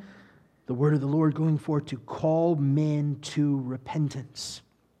prophesy? The word of the Lord going forth to call men to repentance.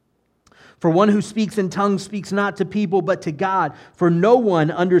 For one who speaks in tongues speaks not to people, but to God. For no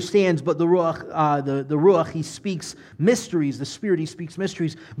one understands but the Ruach, he speaks mysteries. The Spirit, he speaks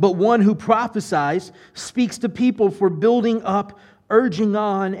mysteries. But one who prophesies speaks to people for building up, urging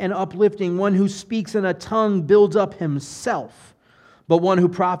on, and uplifting. One who speaks in a tongue builds up himself. But one who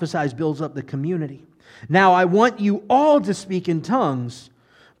prophesies builds up the community. Now I want you all to speak in tongues,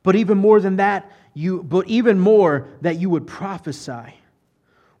 but even more that you would prophesy.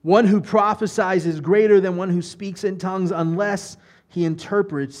 One who prophesies is greater than one who speaks in tongues unless he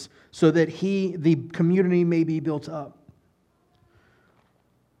interprets, so that the community may be built up.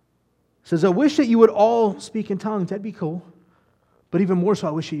 It says, I wish that you would all speak in tongues. That'd be cool. But even more so,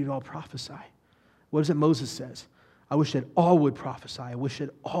 I wish that you'd all prophesy. What is it Moses says? I wish that all would prophesy. I wish that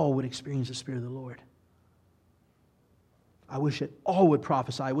all would experience the Spirit of the Lord. I wish that all would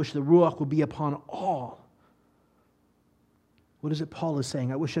prophesy. I wish the Ruach would be upon all. What is it Paul is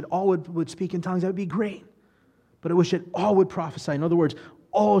saying? I wish that all would speak in tongues. That would be great. But I wish that all would prophesy. In other words,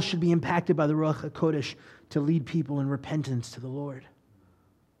 all should be impacted by the Ruach HaKodesh to lead people in repentance to the Lord.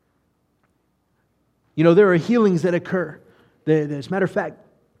 You know, there are healings that occur. As a matter of fact,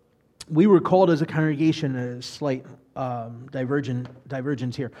 we were called as a congregation, a slight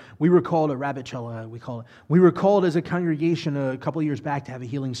divergence here. We were called a rabbit trail, we call it. We were called as a congregation a couple of years back to have a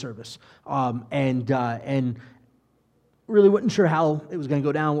healing service. And really wasn't sure how it was going to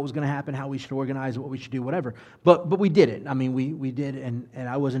go down, what was going to happen, how we should organize it, what we should do, whatever. But we did it. I mean, we did, and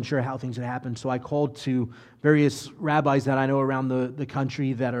I wasn't sure how things would happen. So I called to various rabbis that I know around the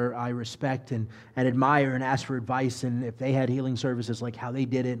country that I respect and admire, and asked for advice, and if they had healing services, like how they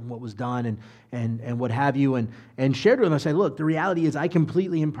did it and what was done and what have you, and shared with them. I said, look, the reality is I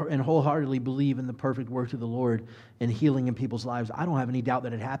completely and wholeheartedly believe in the perfect work of the Lord and healing in people's lives. I don't have any doubt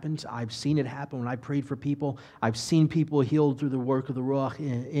that it happens. I've seen it happen when I prayed for people. I've seen people healed through the work of the Ruach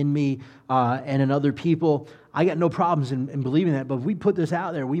in me and in other people. I got no problems in believing that. But if we put this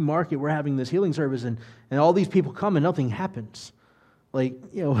out there, we mark it, we're having this healing service, and all these people come and nothing happens. Like,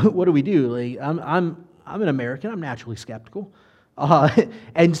 you know, what do we do? Like, I'm an American. I'm naturally skeptical.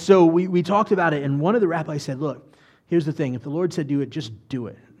 And so we talked about it, and one of the rabbis said, look, here's the thing. If the Lord said do it, just do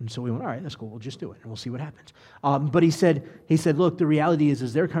it. And so we went, all right, that's cool. We'll just do it, and we'll see what happens. But he said, look, the reality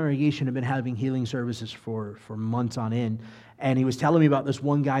is their congregation had been having healing services for months on end. And he was telling me about this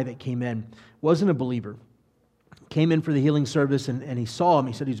one guy that came in, wasn't a believer, came in for the healing service, and he saw him.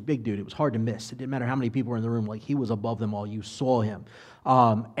 He said he's a big dude. It was hard to miss. It didn't matter how many people were in the room. Like, he was above them all. You saw him.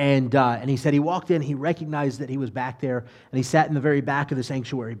 And he said he walked in, he recognized that he was back there, and he sat in the very back of the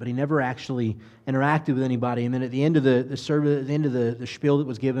sanctuary, but he never actually interacted with anybody. And then at the end of the service, at the end of the spiel that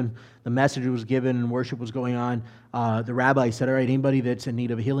was given, the message was given, and worship was going on, the rabbi said, all right, anybody that's in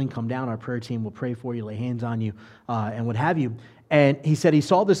need of a healing, come down. Our prayer team will pray for you, lay hands on you, and what have you. And he said he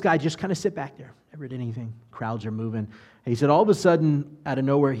saw this guy just kind of sit back there. Never did anything. Crowds are moving. And he said all of a sudden, out of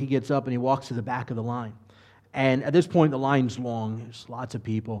nowhere, he gets up and he walks to the back of the line. And at this point, the line's long. There's lots of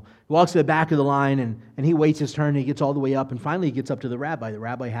people. He walks to the back of the line, and he waits his turn. And he gets all the way up, and finally he gets up to the rabbi. The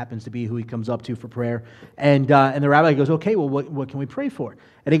rabbi happens to be who he comes up to for prayer. And the rabbi goes, okay, well, what can we pray for?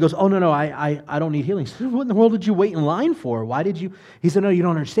 And he goes, oh, no, I don't need healing. He said, what in the world did you wait in line for? Why did you? He said, no, you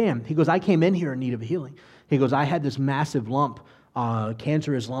don't understand. He goes, I came in here in need of healing. He goes, I had this massive lump,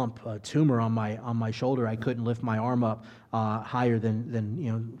 cancerous lump, a tumor on my shoulder. I couldn't lift my arm up higher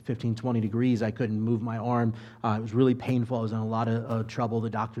than 15, 20 degrees. I couldn't move my arm. It was really painful. I was in a lot of trouble. The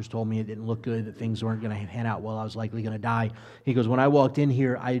doctors told me it didn't look good, that things weren't going to pan out well. I was likely going to die. He goes, when I walked in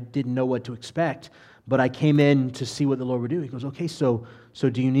here, I didn't know what to expect, but I came in to see what the Lord would do. He goes, okay, so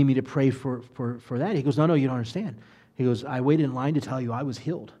do you need me to pray for that? He goes, no, you don't understand. He goes, I waited in line to tell you I was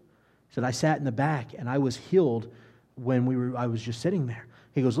healed. He said, I sat in the back, and I was healed when I was just sitting there.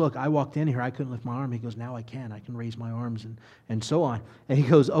 He goes, look, I walked in here, I couldn't lift my arm. He goes, now I can raise my arms and so on. And he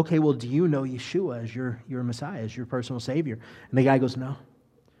goes, okay, well, do you know Yeshua as your Messiah, as your personal Savior? And the guy goes, no.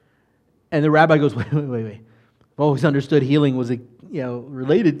 And the rabbi goes, wait. I've always understood healing was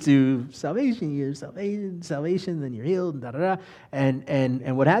related to salvation. You're salvation, then you're healed, and da-da-da,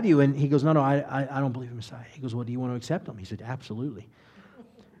 and what have you. And he goes, no, I don't believe in Messiah. He goes, well, do you want to accept him? He said, absolutely.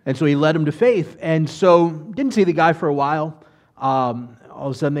 And so he led him to faith. And so didn't see the guy for a while. All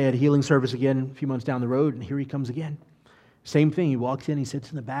of a sudden they had a healing service again a few months down the road, and here he comes again. Same thing. He walks in, he sits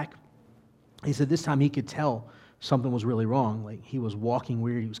in the back. He said this time he could tell something was really wrong. Like, he was walking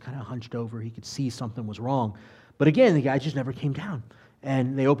weird. He was kind of hunched over. He could see something was wrong. But again, the guy just never came down.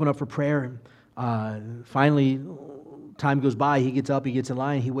 And they open up for prayer. And finally, time goes by. He gets up. He gets in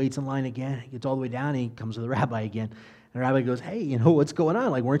line. He waits in line again. He gets all the way down. And he comes to the rabbi again. And the rabbi goes, hey, what's going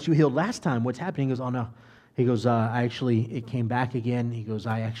on? Like, weren't you healed last time? What's happening? He goes, oh, no. He goes, it came back again. He goes,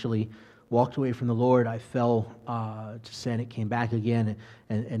 I actually walked away from the Lord. I fell to sin. It came back again,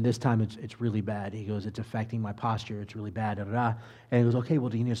 and this time it's really bad. He goes, it's affecting my posture. It's really bad. Da, da, da. And he goes, okay, well,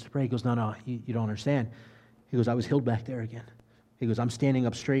 do you need us to pray? He goes, no, you don't understand. He goes, I was healed back there again. He goes, I'm standing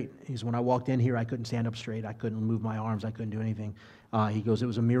up straight. He goes, when I walked in here, I couldn't stand up straight. I couldn't move my arms. I couldn't do anything. He goes, it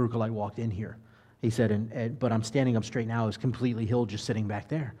was a miracle I walked in here. He said, but I'm standing up straight now. I was completely healed just sitting back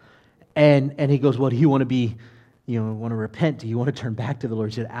there. And he goes, well, do you want to be, want to repent? Do you want to turn back to the Lord?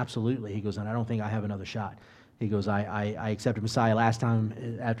 He said, absolutely. He goes, and I don't think I have another shot. He goes, I accepted Messiah last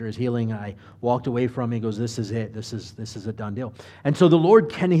time after his healing. I walked away from him. He goes, this is it. This is a done deal. And so the Lord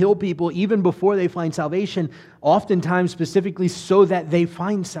can heal people even before they find salvation, oftentimes specifically so that they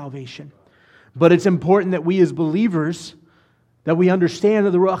find salvation. But it's important that we as believers, that we understand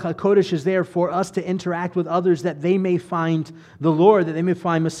that the Ruach HaKodesh is there for us to interact with others, that they may find the Lord, that they may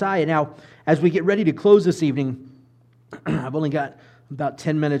find Messiah. Now, as we get ready to close this evening, I've only got about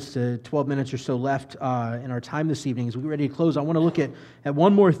 10 minutes to 12 minutes or so left in our time this evening. As we get ready to close, I want to look at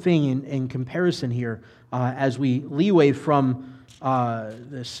one more thing in comparison here as we leeway from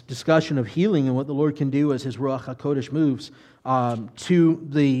this discussion of healing and what the Lord can do as His Ruach HaKodesh moves and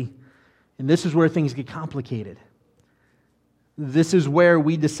this is where things get complicated. This is where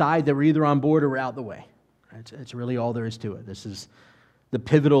we decide that we're either on board or we're out the way. It's really all there is to it. This is the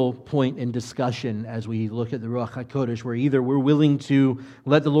pivotal point in discussion as we look at the Ruach HaKodesh, where either we're willing to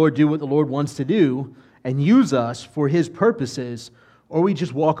let the Lord do what the Lord wants to do and use us for His purposes, or we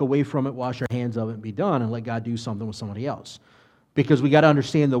just walk away from it, wash our hands of it, and be done, and let God do something with somebody else. Because we got to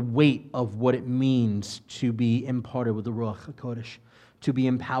understand the weight of what it means to be imparted with the Ruach HaKodesh, to be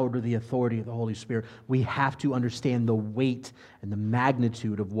empowered with the authority of the Holy Spirit. We have to understand the weight and the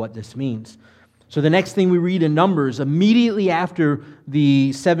magnitude of what this means. So the next thing we read in Numbers, immediately after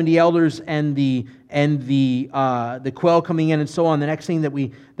the 70 elders and the quail coming in and so on, the next thing that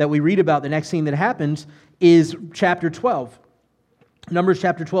we read about, the next thing that happens is chapter 12. Numbers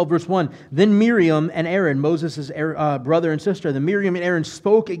chapter 12, verse 1. Then Miriam and Aaron, Moses' brother and sister, then Miriam and Aaron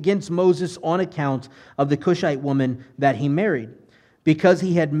spoke against Moses on account of the Cushite woman that he married, because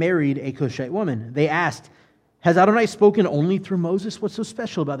he had married a Cushite woman. They asked, has Adonai spoken only through Moses? What's so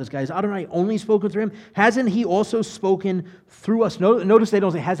special about this guy? Has Adonai only spoken through him? Hasn't He also spoken through us? Notice they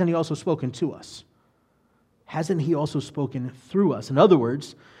don't say, hasn't He also spoken to us? Hasn't He also spoken through us? In other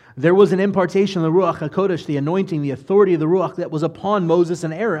words, there was an impartation of the Ruach HaKodesh, the anointing, the authority of the Ruach that was upon Moses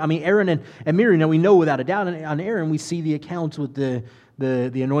and Aaron. Aaron and Miriam. Now we know without a doubt on Aaron, we see the accounts with the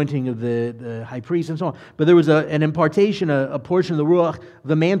anointing of the high priest and so on. But there was an impartation, a portion of the Ruach,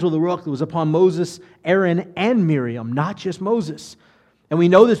 the mantle of the Ruach that was upon Moses, Aaron, and Miriam, not just Moses. And we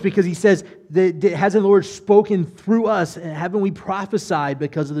know this because he says, hasn't the Lord spoken through us? Haven't we prophesied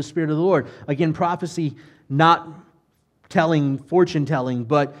because of the Spirit of the Lord? Again, prophecy, not fortune telling,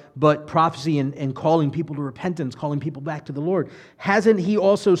 but prophecy and calling people to repentance, calling people back to the Lord. Hasn't He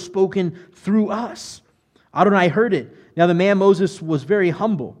also spoken through us? Adonai heard it. Now the man Moses was very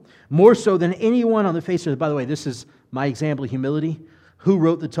humble, more so than anyone on the face of the earth. By the way, this is my example of humility. Who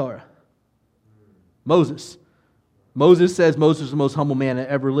wrote the Torah? Moses. Moses says Moses is the most humble man that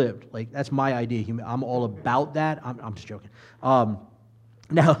ever lived. Like, that's my idea. I'm all about that. I'm just joking.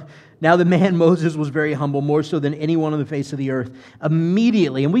 Now the man Moses was very humble, more so than anyone on the face of the earth.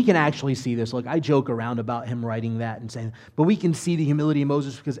 Immediately, and we can actually see this. Look, I joke around about him writing that and saying, but we can see the humility of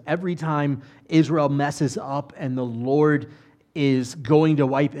Moses because every time Israel messes up and the Lord is going to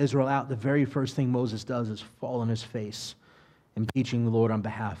wipe Israel out, the very first thing Moses does is fall on his face, impeaching the Lord on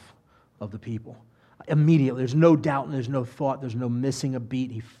behalf of the people. Immediately, there's no doubt and there's no thought, there's no missing a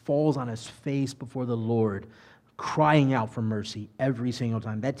beat. He falls on his face before the Lord, crying out for mercy every single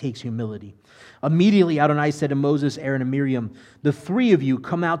time. That takes humility. Immediately Adonai said to Moses, Aaron, and Miriam, the three of you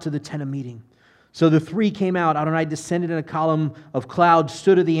come out to the tent of meeting. So the three came out. Adonai descended in a column of cloud,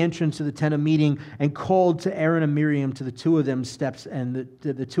 stood at the entrance of the tent of meeting, and called to Aaron and Miriam. To the two of them steps, and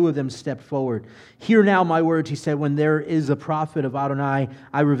the two of them stepped forward. Hear now my words, he said, when there is a prophet of Adonai,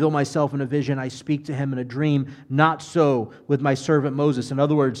 I reveal myself in a vision, I speak to him in a dream. Not so with my servant Moses. In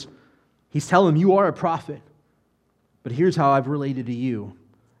other words, he's telling him, you are a prophet, but here's how I've related to you.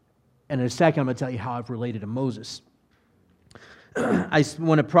 And in a second, I'm going to tell you how I've related to Moses. When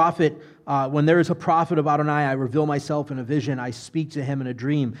there is a prophet of Adonai, I reveal myself in a vision. I speak to him in a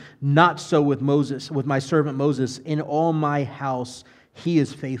dream. Not so with Moses, with my servant Moses. In all my house, he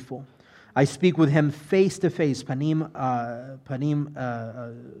is faithful. I speak with him face to face, panim a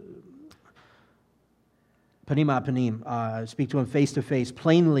panim. I speak to him face to face,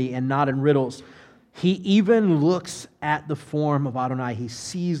 plainly and not in riddles. He even looks at the form of Adonai. He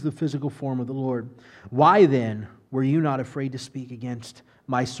sees the physical form of the Lord. Why then were you not afraid to speak against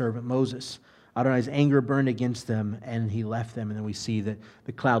my servant Moses. Adonai's anger burned against them, and he left them. And then we see that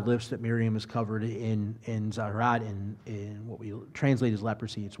the cloud lifts, that Miriam is covered in zarat, in what we translate as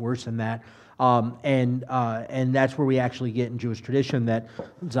leprosy. It's worse than that. And that's where we actually get in Jewish tradition that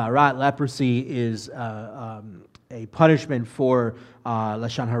zarat, leprosy, is a punishment for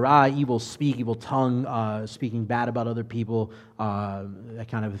lashon hara, evil speak, evil tongue, speaking bad about other people, that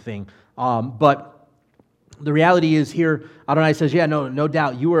kind of a thing. But the reality is here, Adonai says, yeah, no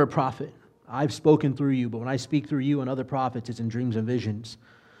doubt, you are a prophet. I've spoken through you, but when I speak through you and other prophets, it's in dreams and visions.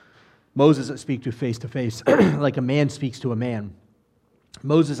 Moses I speak to face, like a man speaks to a man.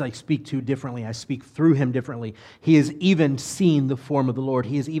 Moses I speak to differently. I speak through him differently. He has even seen the form of the Lord.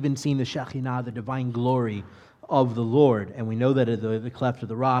 He has even seen the Shekinah, the divine glory of the Lord. And we know that at the cleft of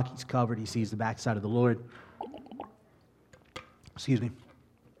the rock, he's covered. He sees the backside of the Lord. Excuse me.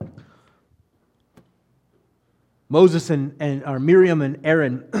 Moses and Miriam and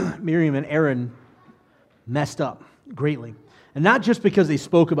Aaron messed up greatly. And not just because they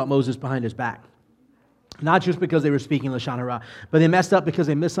spoke about Moses behind his back. Not just because they were speaking Lashon Hara, but they messed up because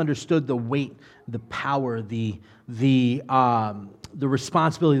they misunderstood the weight, the power, the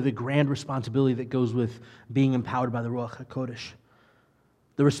responsibility, the grand responsibility that goes with being empowered by the Ruach HaKodesh.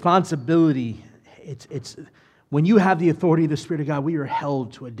 The responsibility, it's when you have the authority of the Spirit of God, we are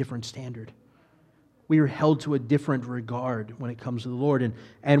held to a different standard. We are held to a different regard when it comes to the Lord.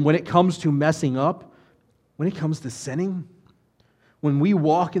 And when it comes to messing up, when it comes to sinning, when we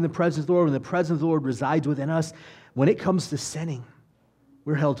walk in the presence of the Lord, when the presence of the Lord resides within us, when it comes to sinning,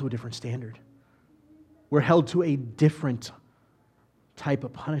 we're held to a different standard. We're held to a different type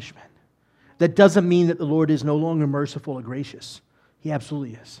of punishment. That doesn't mean that the Lord is no longer merciful or gracious. He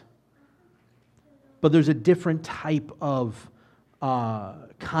absolutely is. But there's a different type of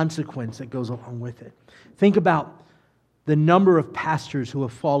consequence that goes along with it. Think about the number of pastors who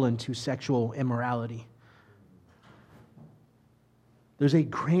have fallen to sexual immorality. There's a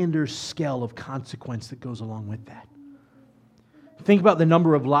grander scale of consequence that goes along with that. Think about the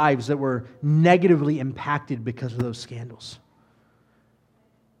number of lives that were negatively impacted because of those scandals.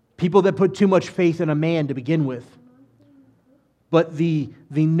 People that put too much faith in a man to begin with, but the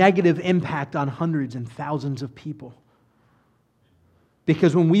negative impact on hundreds and thousands of people.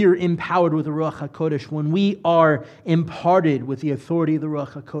 Because when we are empowered with the Ruach HaKodesh, when we are imparted with the authority of the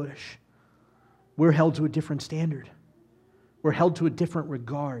Ruach HaKodesh, we're held to a different standard. We're held to a different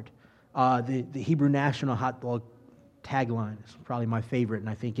regard. The Hebrew National Hot Dog tagline is probably my favorite, and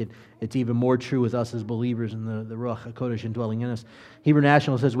I think it's even more true with us as believers in the Ruach HaKodesh indwelling in us. Hebrew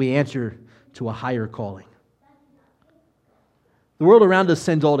National says we answer to a higher calling. The world around us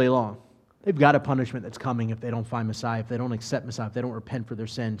sins all day long. They've got a punishment that's coming if they don't find Messiah, if they don't accept Messiah, if they don't repent for their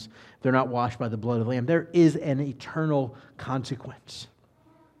sins, if they're not washed by the blood of the Lamb. There is an eternal consequence.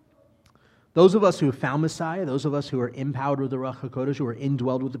 Those of us who have found Messiah, those of us who are empowered with the Ruach HaKodesh, who are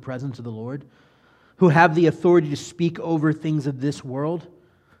indwelled with the presence of the Lord, who have the authority to speak over things of this world,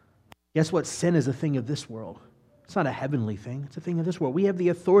 guess what? Sin is a thing of this world. It's not a heavenly thing. It's a thing of this world. We have the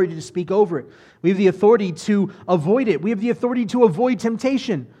authority to speak over it. We have the authority to avoid it. We have the authority to avoid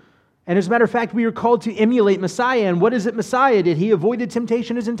temptation. And as a matter of fact, we are called to emulate Messiah. And what is it Messiah did? He avoided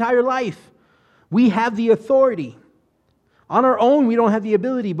temptation his entire life. We have the authority. On our own, we don't have the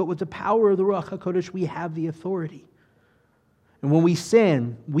ability, but with the power of the Ruach HaKodesh, we have the authority. And when we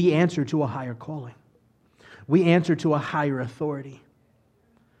sin, we answer to a higher calling. We answer to a higher authority.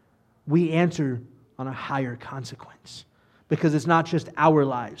 We answer on a higher consequence. Because it's not just our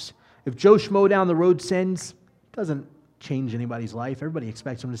lives. If Joe Schmo down the road sins, it doesn't change anybody's life. Everybody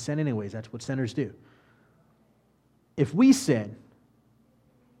expects them to sin anyways. That's what sinners do. If we sin,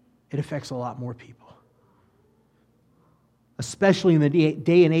 it affects a lot more people. Especially in the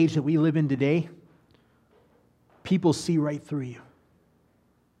day and age that we live in today, people see right through you.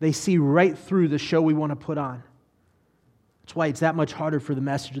 They see right through the show we want to put on. That's why it's that much harder for the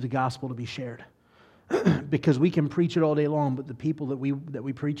message of the gospel to be shared. Because we can preach it all day long, but the people that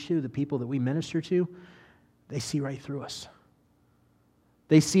we preach to, the people that we minister to, they see right through us.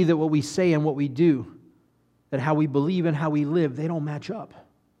 They see that what we say and what we do, that how we believe and how we live, they don't match up.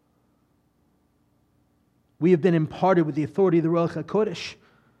 We have been imparted with the authority of the Ruach HaKodesh,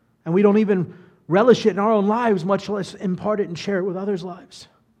 and we don't even relish it in our own lives, much less impart it and share it with others' lives.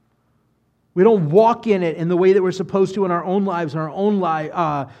 We don't walk in it in the way that we're supposed to in our own lives, our own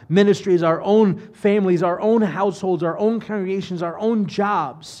ministries, our own families, our own households, our own congregations, our own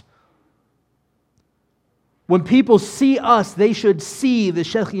jobs. When people see us, they should see the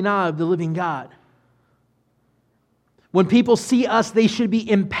Shekinah of the living God. When people see us, they should be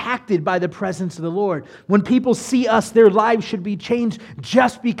impacted by the presence of the Lord. When people see us, their lives should be changed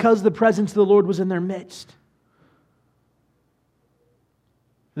just because the presence of the Lord was in their midst.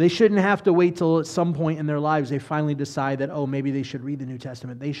 They shouldn't have to wait till at some point in their lives they finally decide that, oh, maybe they should read the New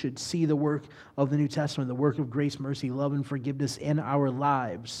Testament. They should see the work of the New Testament, the work of grace, mercy, love, and forgiveness in our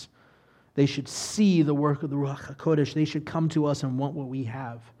lives. They should see the work of the Ruach HaKodesh. They should come to us and want what we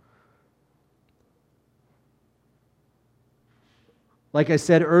have. Like I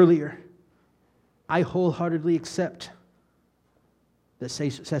said earlier, I wholeheartedly accept that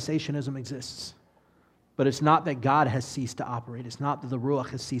cessationism exists. But it's not that God has ceased to operate. It's not that the Ruach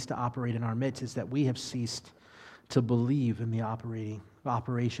has ceased to operate in our midst. It's that we have ceased to believe in the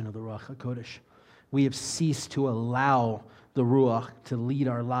operation of the Ruach HaKodesh. We have ceased to allow the Ruach to lead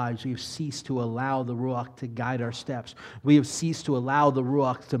our lives. We have ceased to allow the Ruach to guide our steps. We have ceased to allow the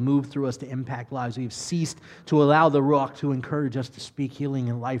Ruach to move through us to impact lives. We have ceased to allow the Ruach to encourage us to speak healing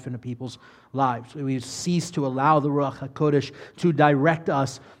and life into people's lives. We have ceased to allow the Ruach HaKodesh to direct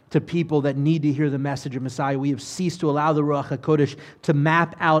us to people that need to hear the message of Messiah. We have ceased to allow the Ruach HaKodesh to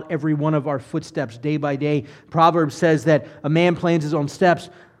map out every one of our footsteps day by day. Proverbs says that a man plans his own steps,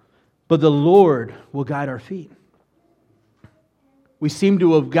 but the Lord will guide our feet. We seem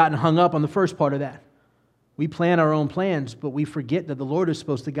to have gotten hung up on the first part of that. We plan our own plans, but we forget that the Lord is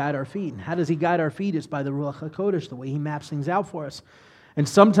supposed to guide our feet. And how does He guide our feet? It's by the Ruach HaKodesh, the way He maps things out for us. And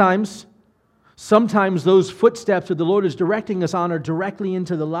sometimes those footsteps that the Lord is directing us on are directly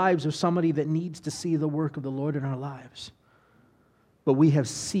into the lives of somebody that needs to see the work of the Lord in our lives. But we have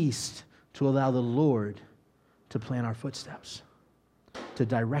ceased to allow the Lord to plan our footsteps, to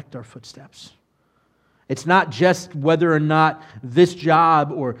direct our footsteps. It's not just whether or not this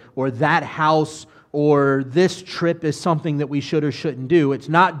job or that house or this trip is something that we should or shouldn't do. It's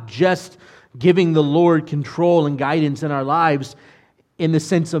not just giving the Lord control and guidance in our lives in the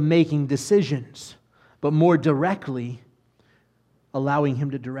sense of making decisions, but more directly allowing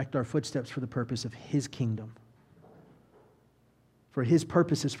Him to direct our footsteps for the purpose of His kingdom, for His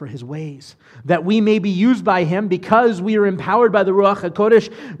purposes, for His ways, that we may be used by Him because we are empowered by the Ruach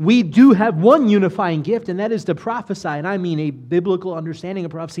HaKodesh. We do have one unifying gift, and that is to prophesy, and I mean a biblical understanding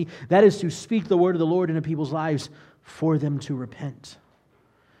of prophecy. That is to speak the word of the Lord into people's lives for them to repent.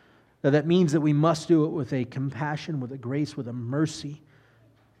 Now that means that we must do it with a compassion, with a grace, with a mercy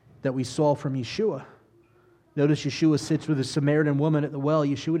that we saw from Yeshua. Notice Yeshua sits with a Samaritan woman at the well.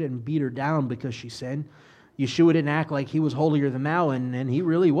 Yeshua didn't beat her down because she sinned. Yeshua didn't act like He was holier than thou, and He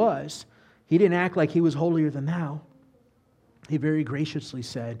really was. He didn't act like He was holier than thou. He very graciously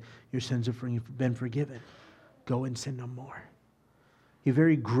said, your sins have been forgiven. Go and sin no more. He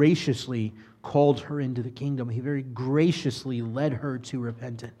very graciously called her into the kingdom. He very graciously led her to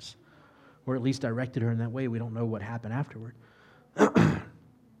repentance, or at least directed her in that way. We don't know what happened afterward.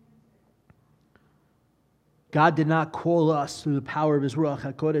 God did not call us through the power of His Ruach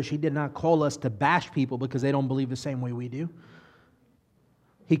HaKodesh. He did not call us to bash people because they don't believe the same way we do.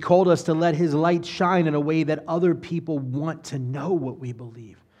 He called us to let His light shine in a way that other people want to know what we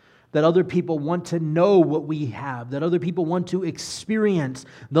believe, that other people want to know what we have, that other people want to experience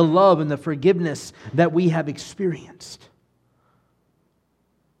the love and the forgiveness that we have experienced.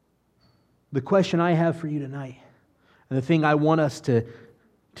 The question I have for you tonight, and the thing I want us to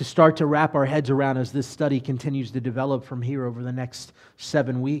start to wrap our heads around as this study continues to develop from here over the next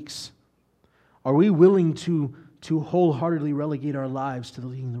 7 weeks, are we willing to wholeheartedly relegate our lives to the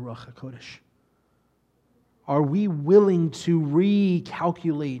leading of the Ruach HaKodesh? Are we willing to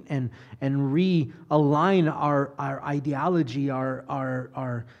recalculate and realign our ideology,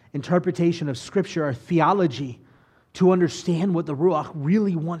 our interpretation of Scripture, our theology, to understand what the Ruach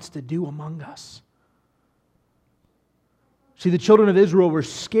really wants to do among us? See, the children of Israel were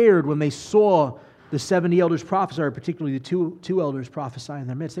scared when they saw the 70 elders prophesy, or particularly the two elders prophesy in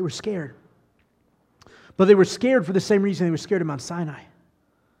their midst. They were scared. But they were scared for the same reason they were scared of Mount Sinai.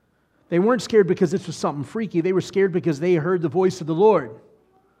 They weren't scared because this was something freaky. They were scared because they heard the voice of the Lord.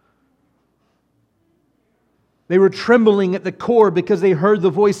 They were trembling at the core because they heard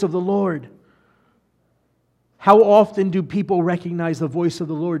the voice of the Lord. How often do people recognize the voice of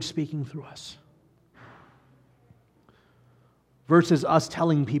the Lord speaking through us? Versus us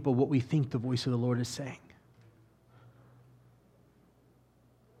telling people what we think the voice of the Lord is saying.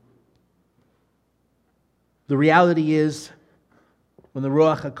 The reality is, when the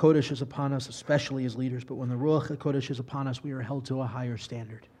Ruach HaKodesh is upon us, especially as leaders, but when the Ruach HaKodesh is upon us, we are held to a higher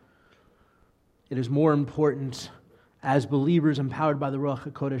standard. It is more important as believers empowered by the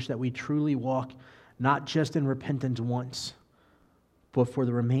Ruach HaKodesh that we truly walk not just in repentance once, but for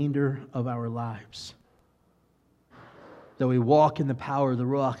the remainder of our lives. that we walk in the power of the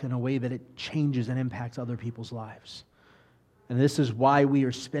Ruach in a way that it changes and impacts other people's lives. And this is why we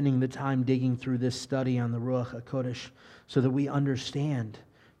are spending the time digging through this study on the Ruach HaKodesh, so that we understand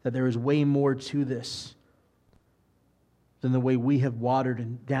that there is way more to this than the way we have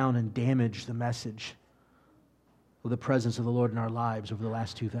watered down and damaged the message of the presence of the Lord in our lives over the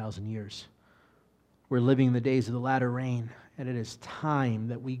last 2,000 years. We're living in the days of the latter rain, and it is time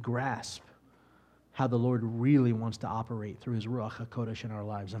that we grasp how the Lord really wants to operate through His Ruach HaKodesh in our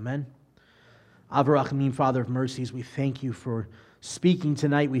lives. Amen? Avraham, Father of mercies, we thank you for speaking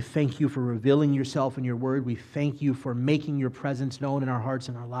tonight. We thank you for revealing yourself in your word. We thank you for making your presence known in our hearts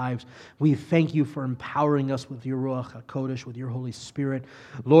and our lives. We thank you for empowering us with your Ruach HaKodesh, with your Holy Spirit.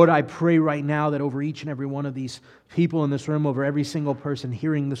 Lord, I pray right now that over each and every one of these people in this room, over every single person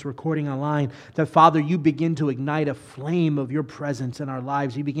hearing this recording online, that Father, you begin to ignite a flame of your presence in our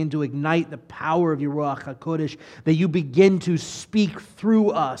lives. You begin to ignite the power of your Ruach HaKodesh, that you begin to speak through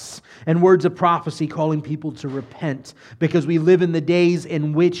us and words of prophecy calling people to repent, because we live in the days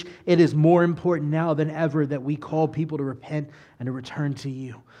in which it is more important now than ever that we call people to repent and to return to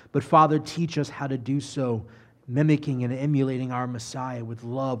you. But Father, teach us how to do so, mimicking and emulating our Messiah with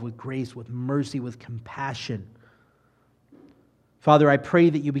love, with grace, with mercy, with compassion. Father, I pray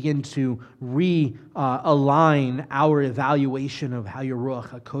that you begin to realign our evaluation of how your Ruach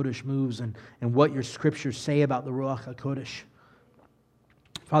HaKodesh moves and what your scriptures say about the Ruach HaKodesh.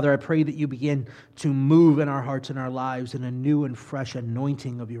 Father, I pray that you begin to move in our hearts and our lives in a new and fresh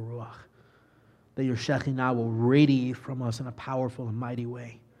anointing of your Ruach, that your Shekinah will radiate from us in a powerful and mighty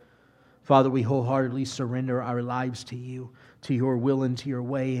way. Father, we wholeheartedly surrender our lives to you, to your will and to your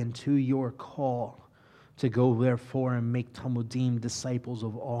way and to your call to go therefore and make Talmudim disciples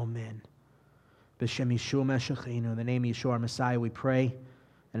of all men. B'Shem Yeshua Meshachenu, in the name of Yeshua our Messiah we pray,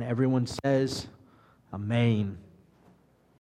 and everyone says, Amen.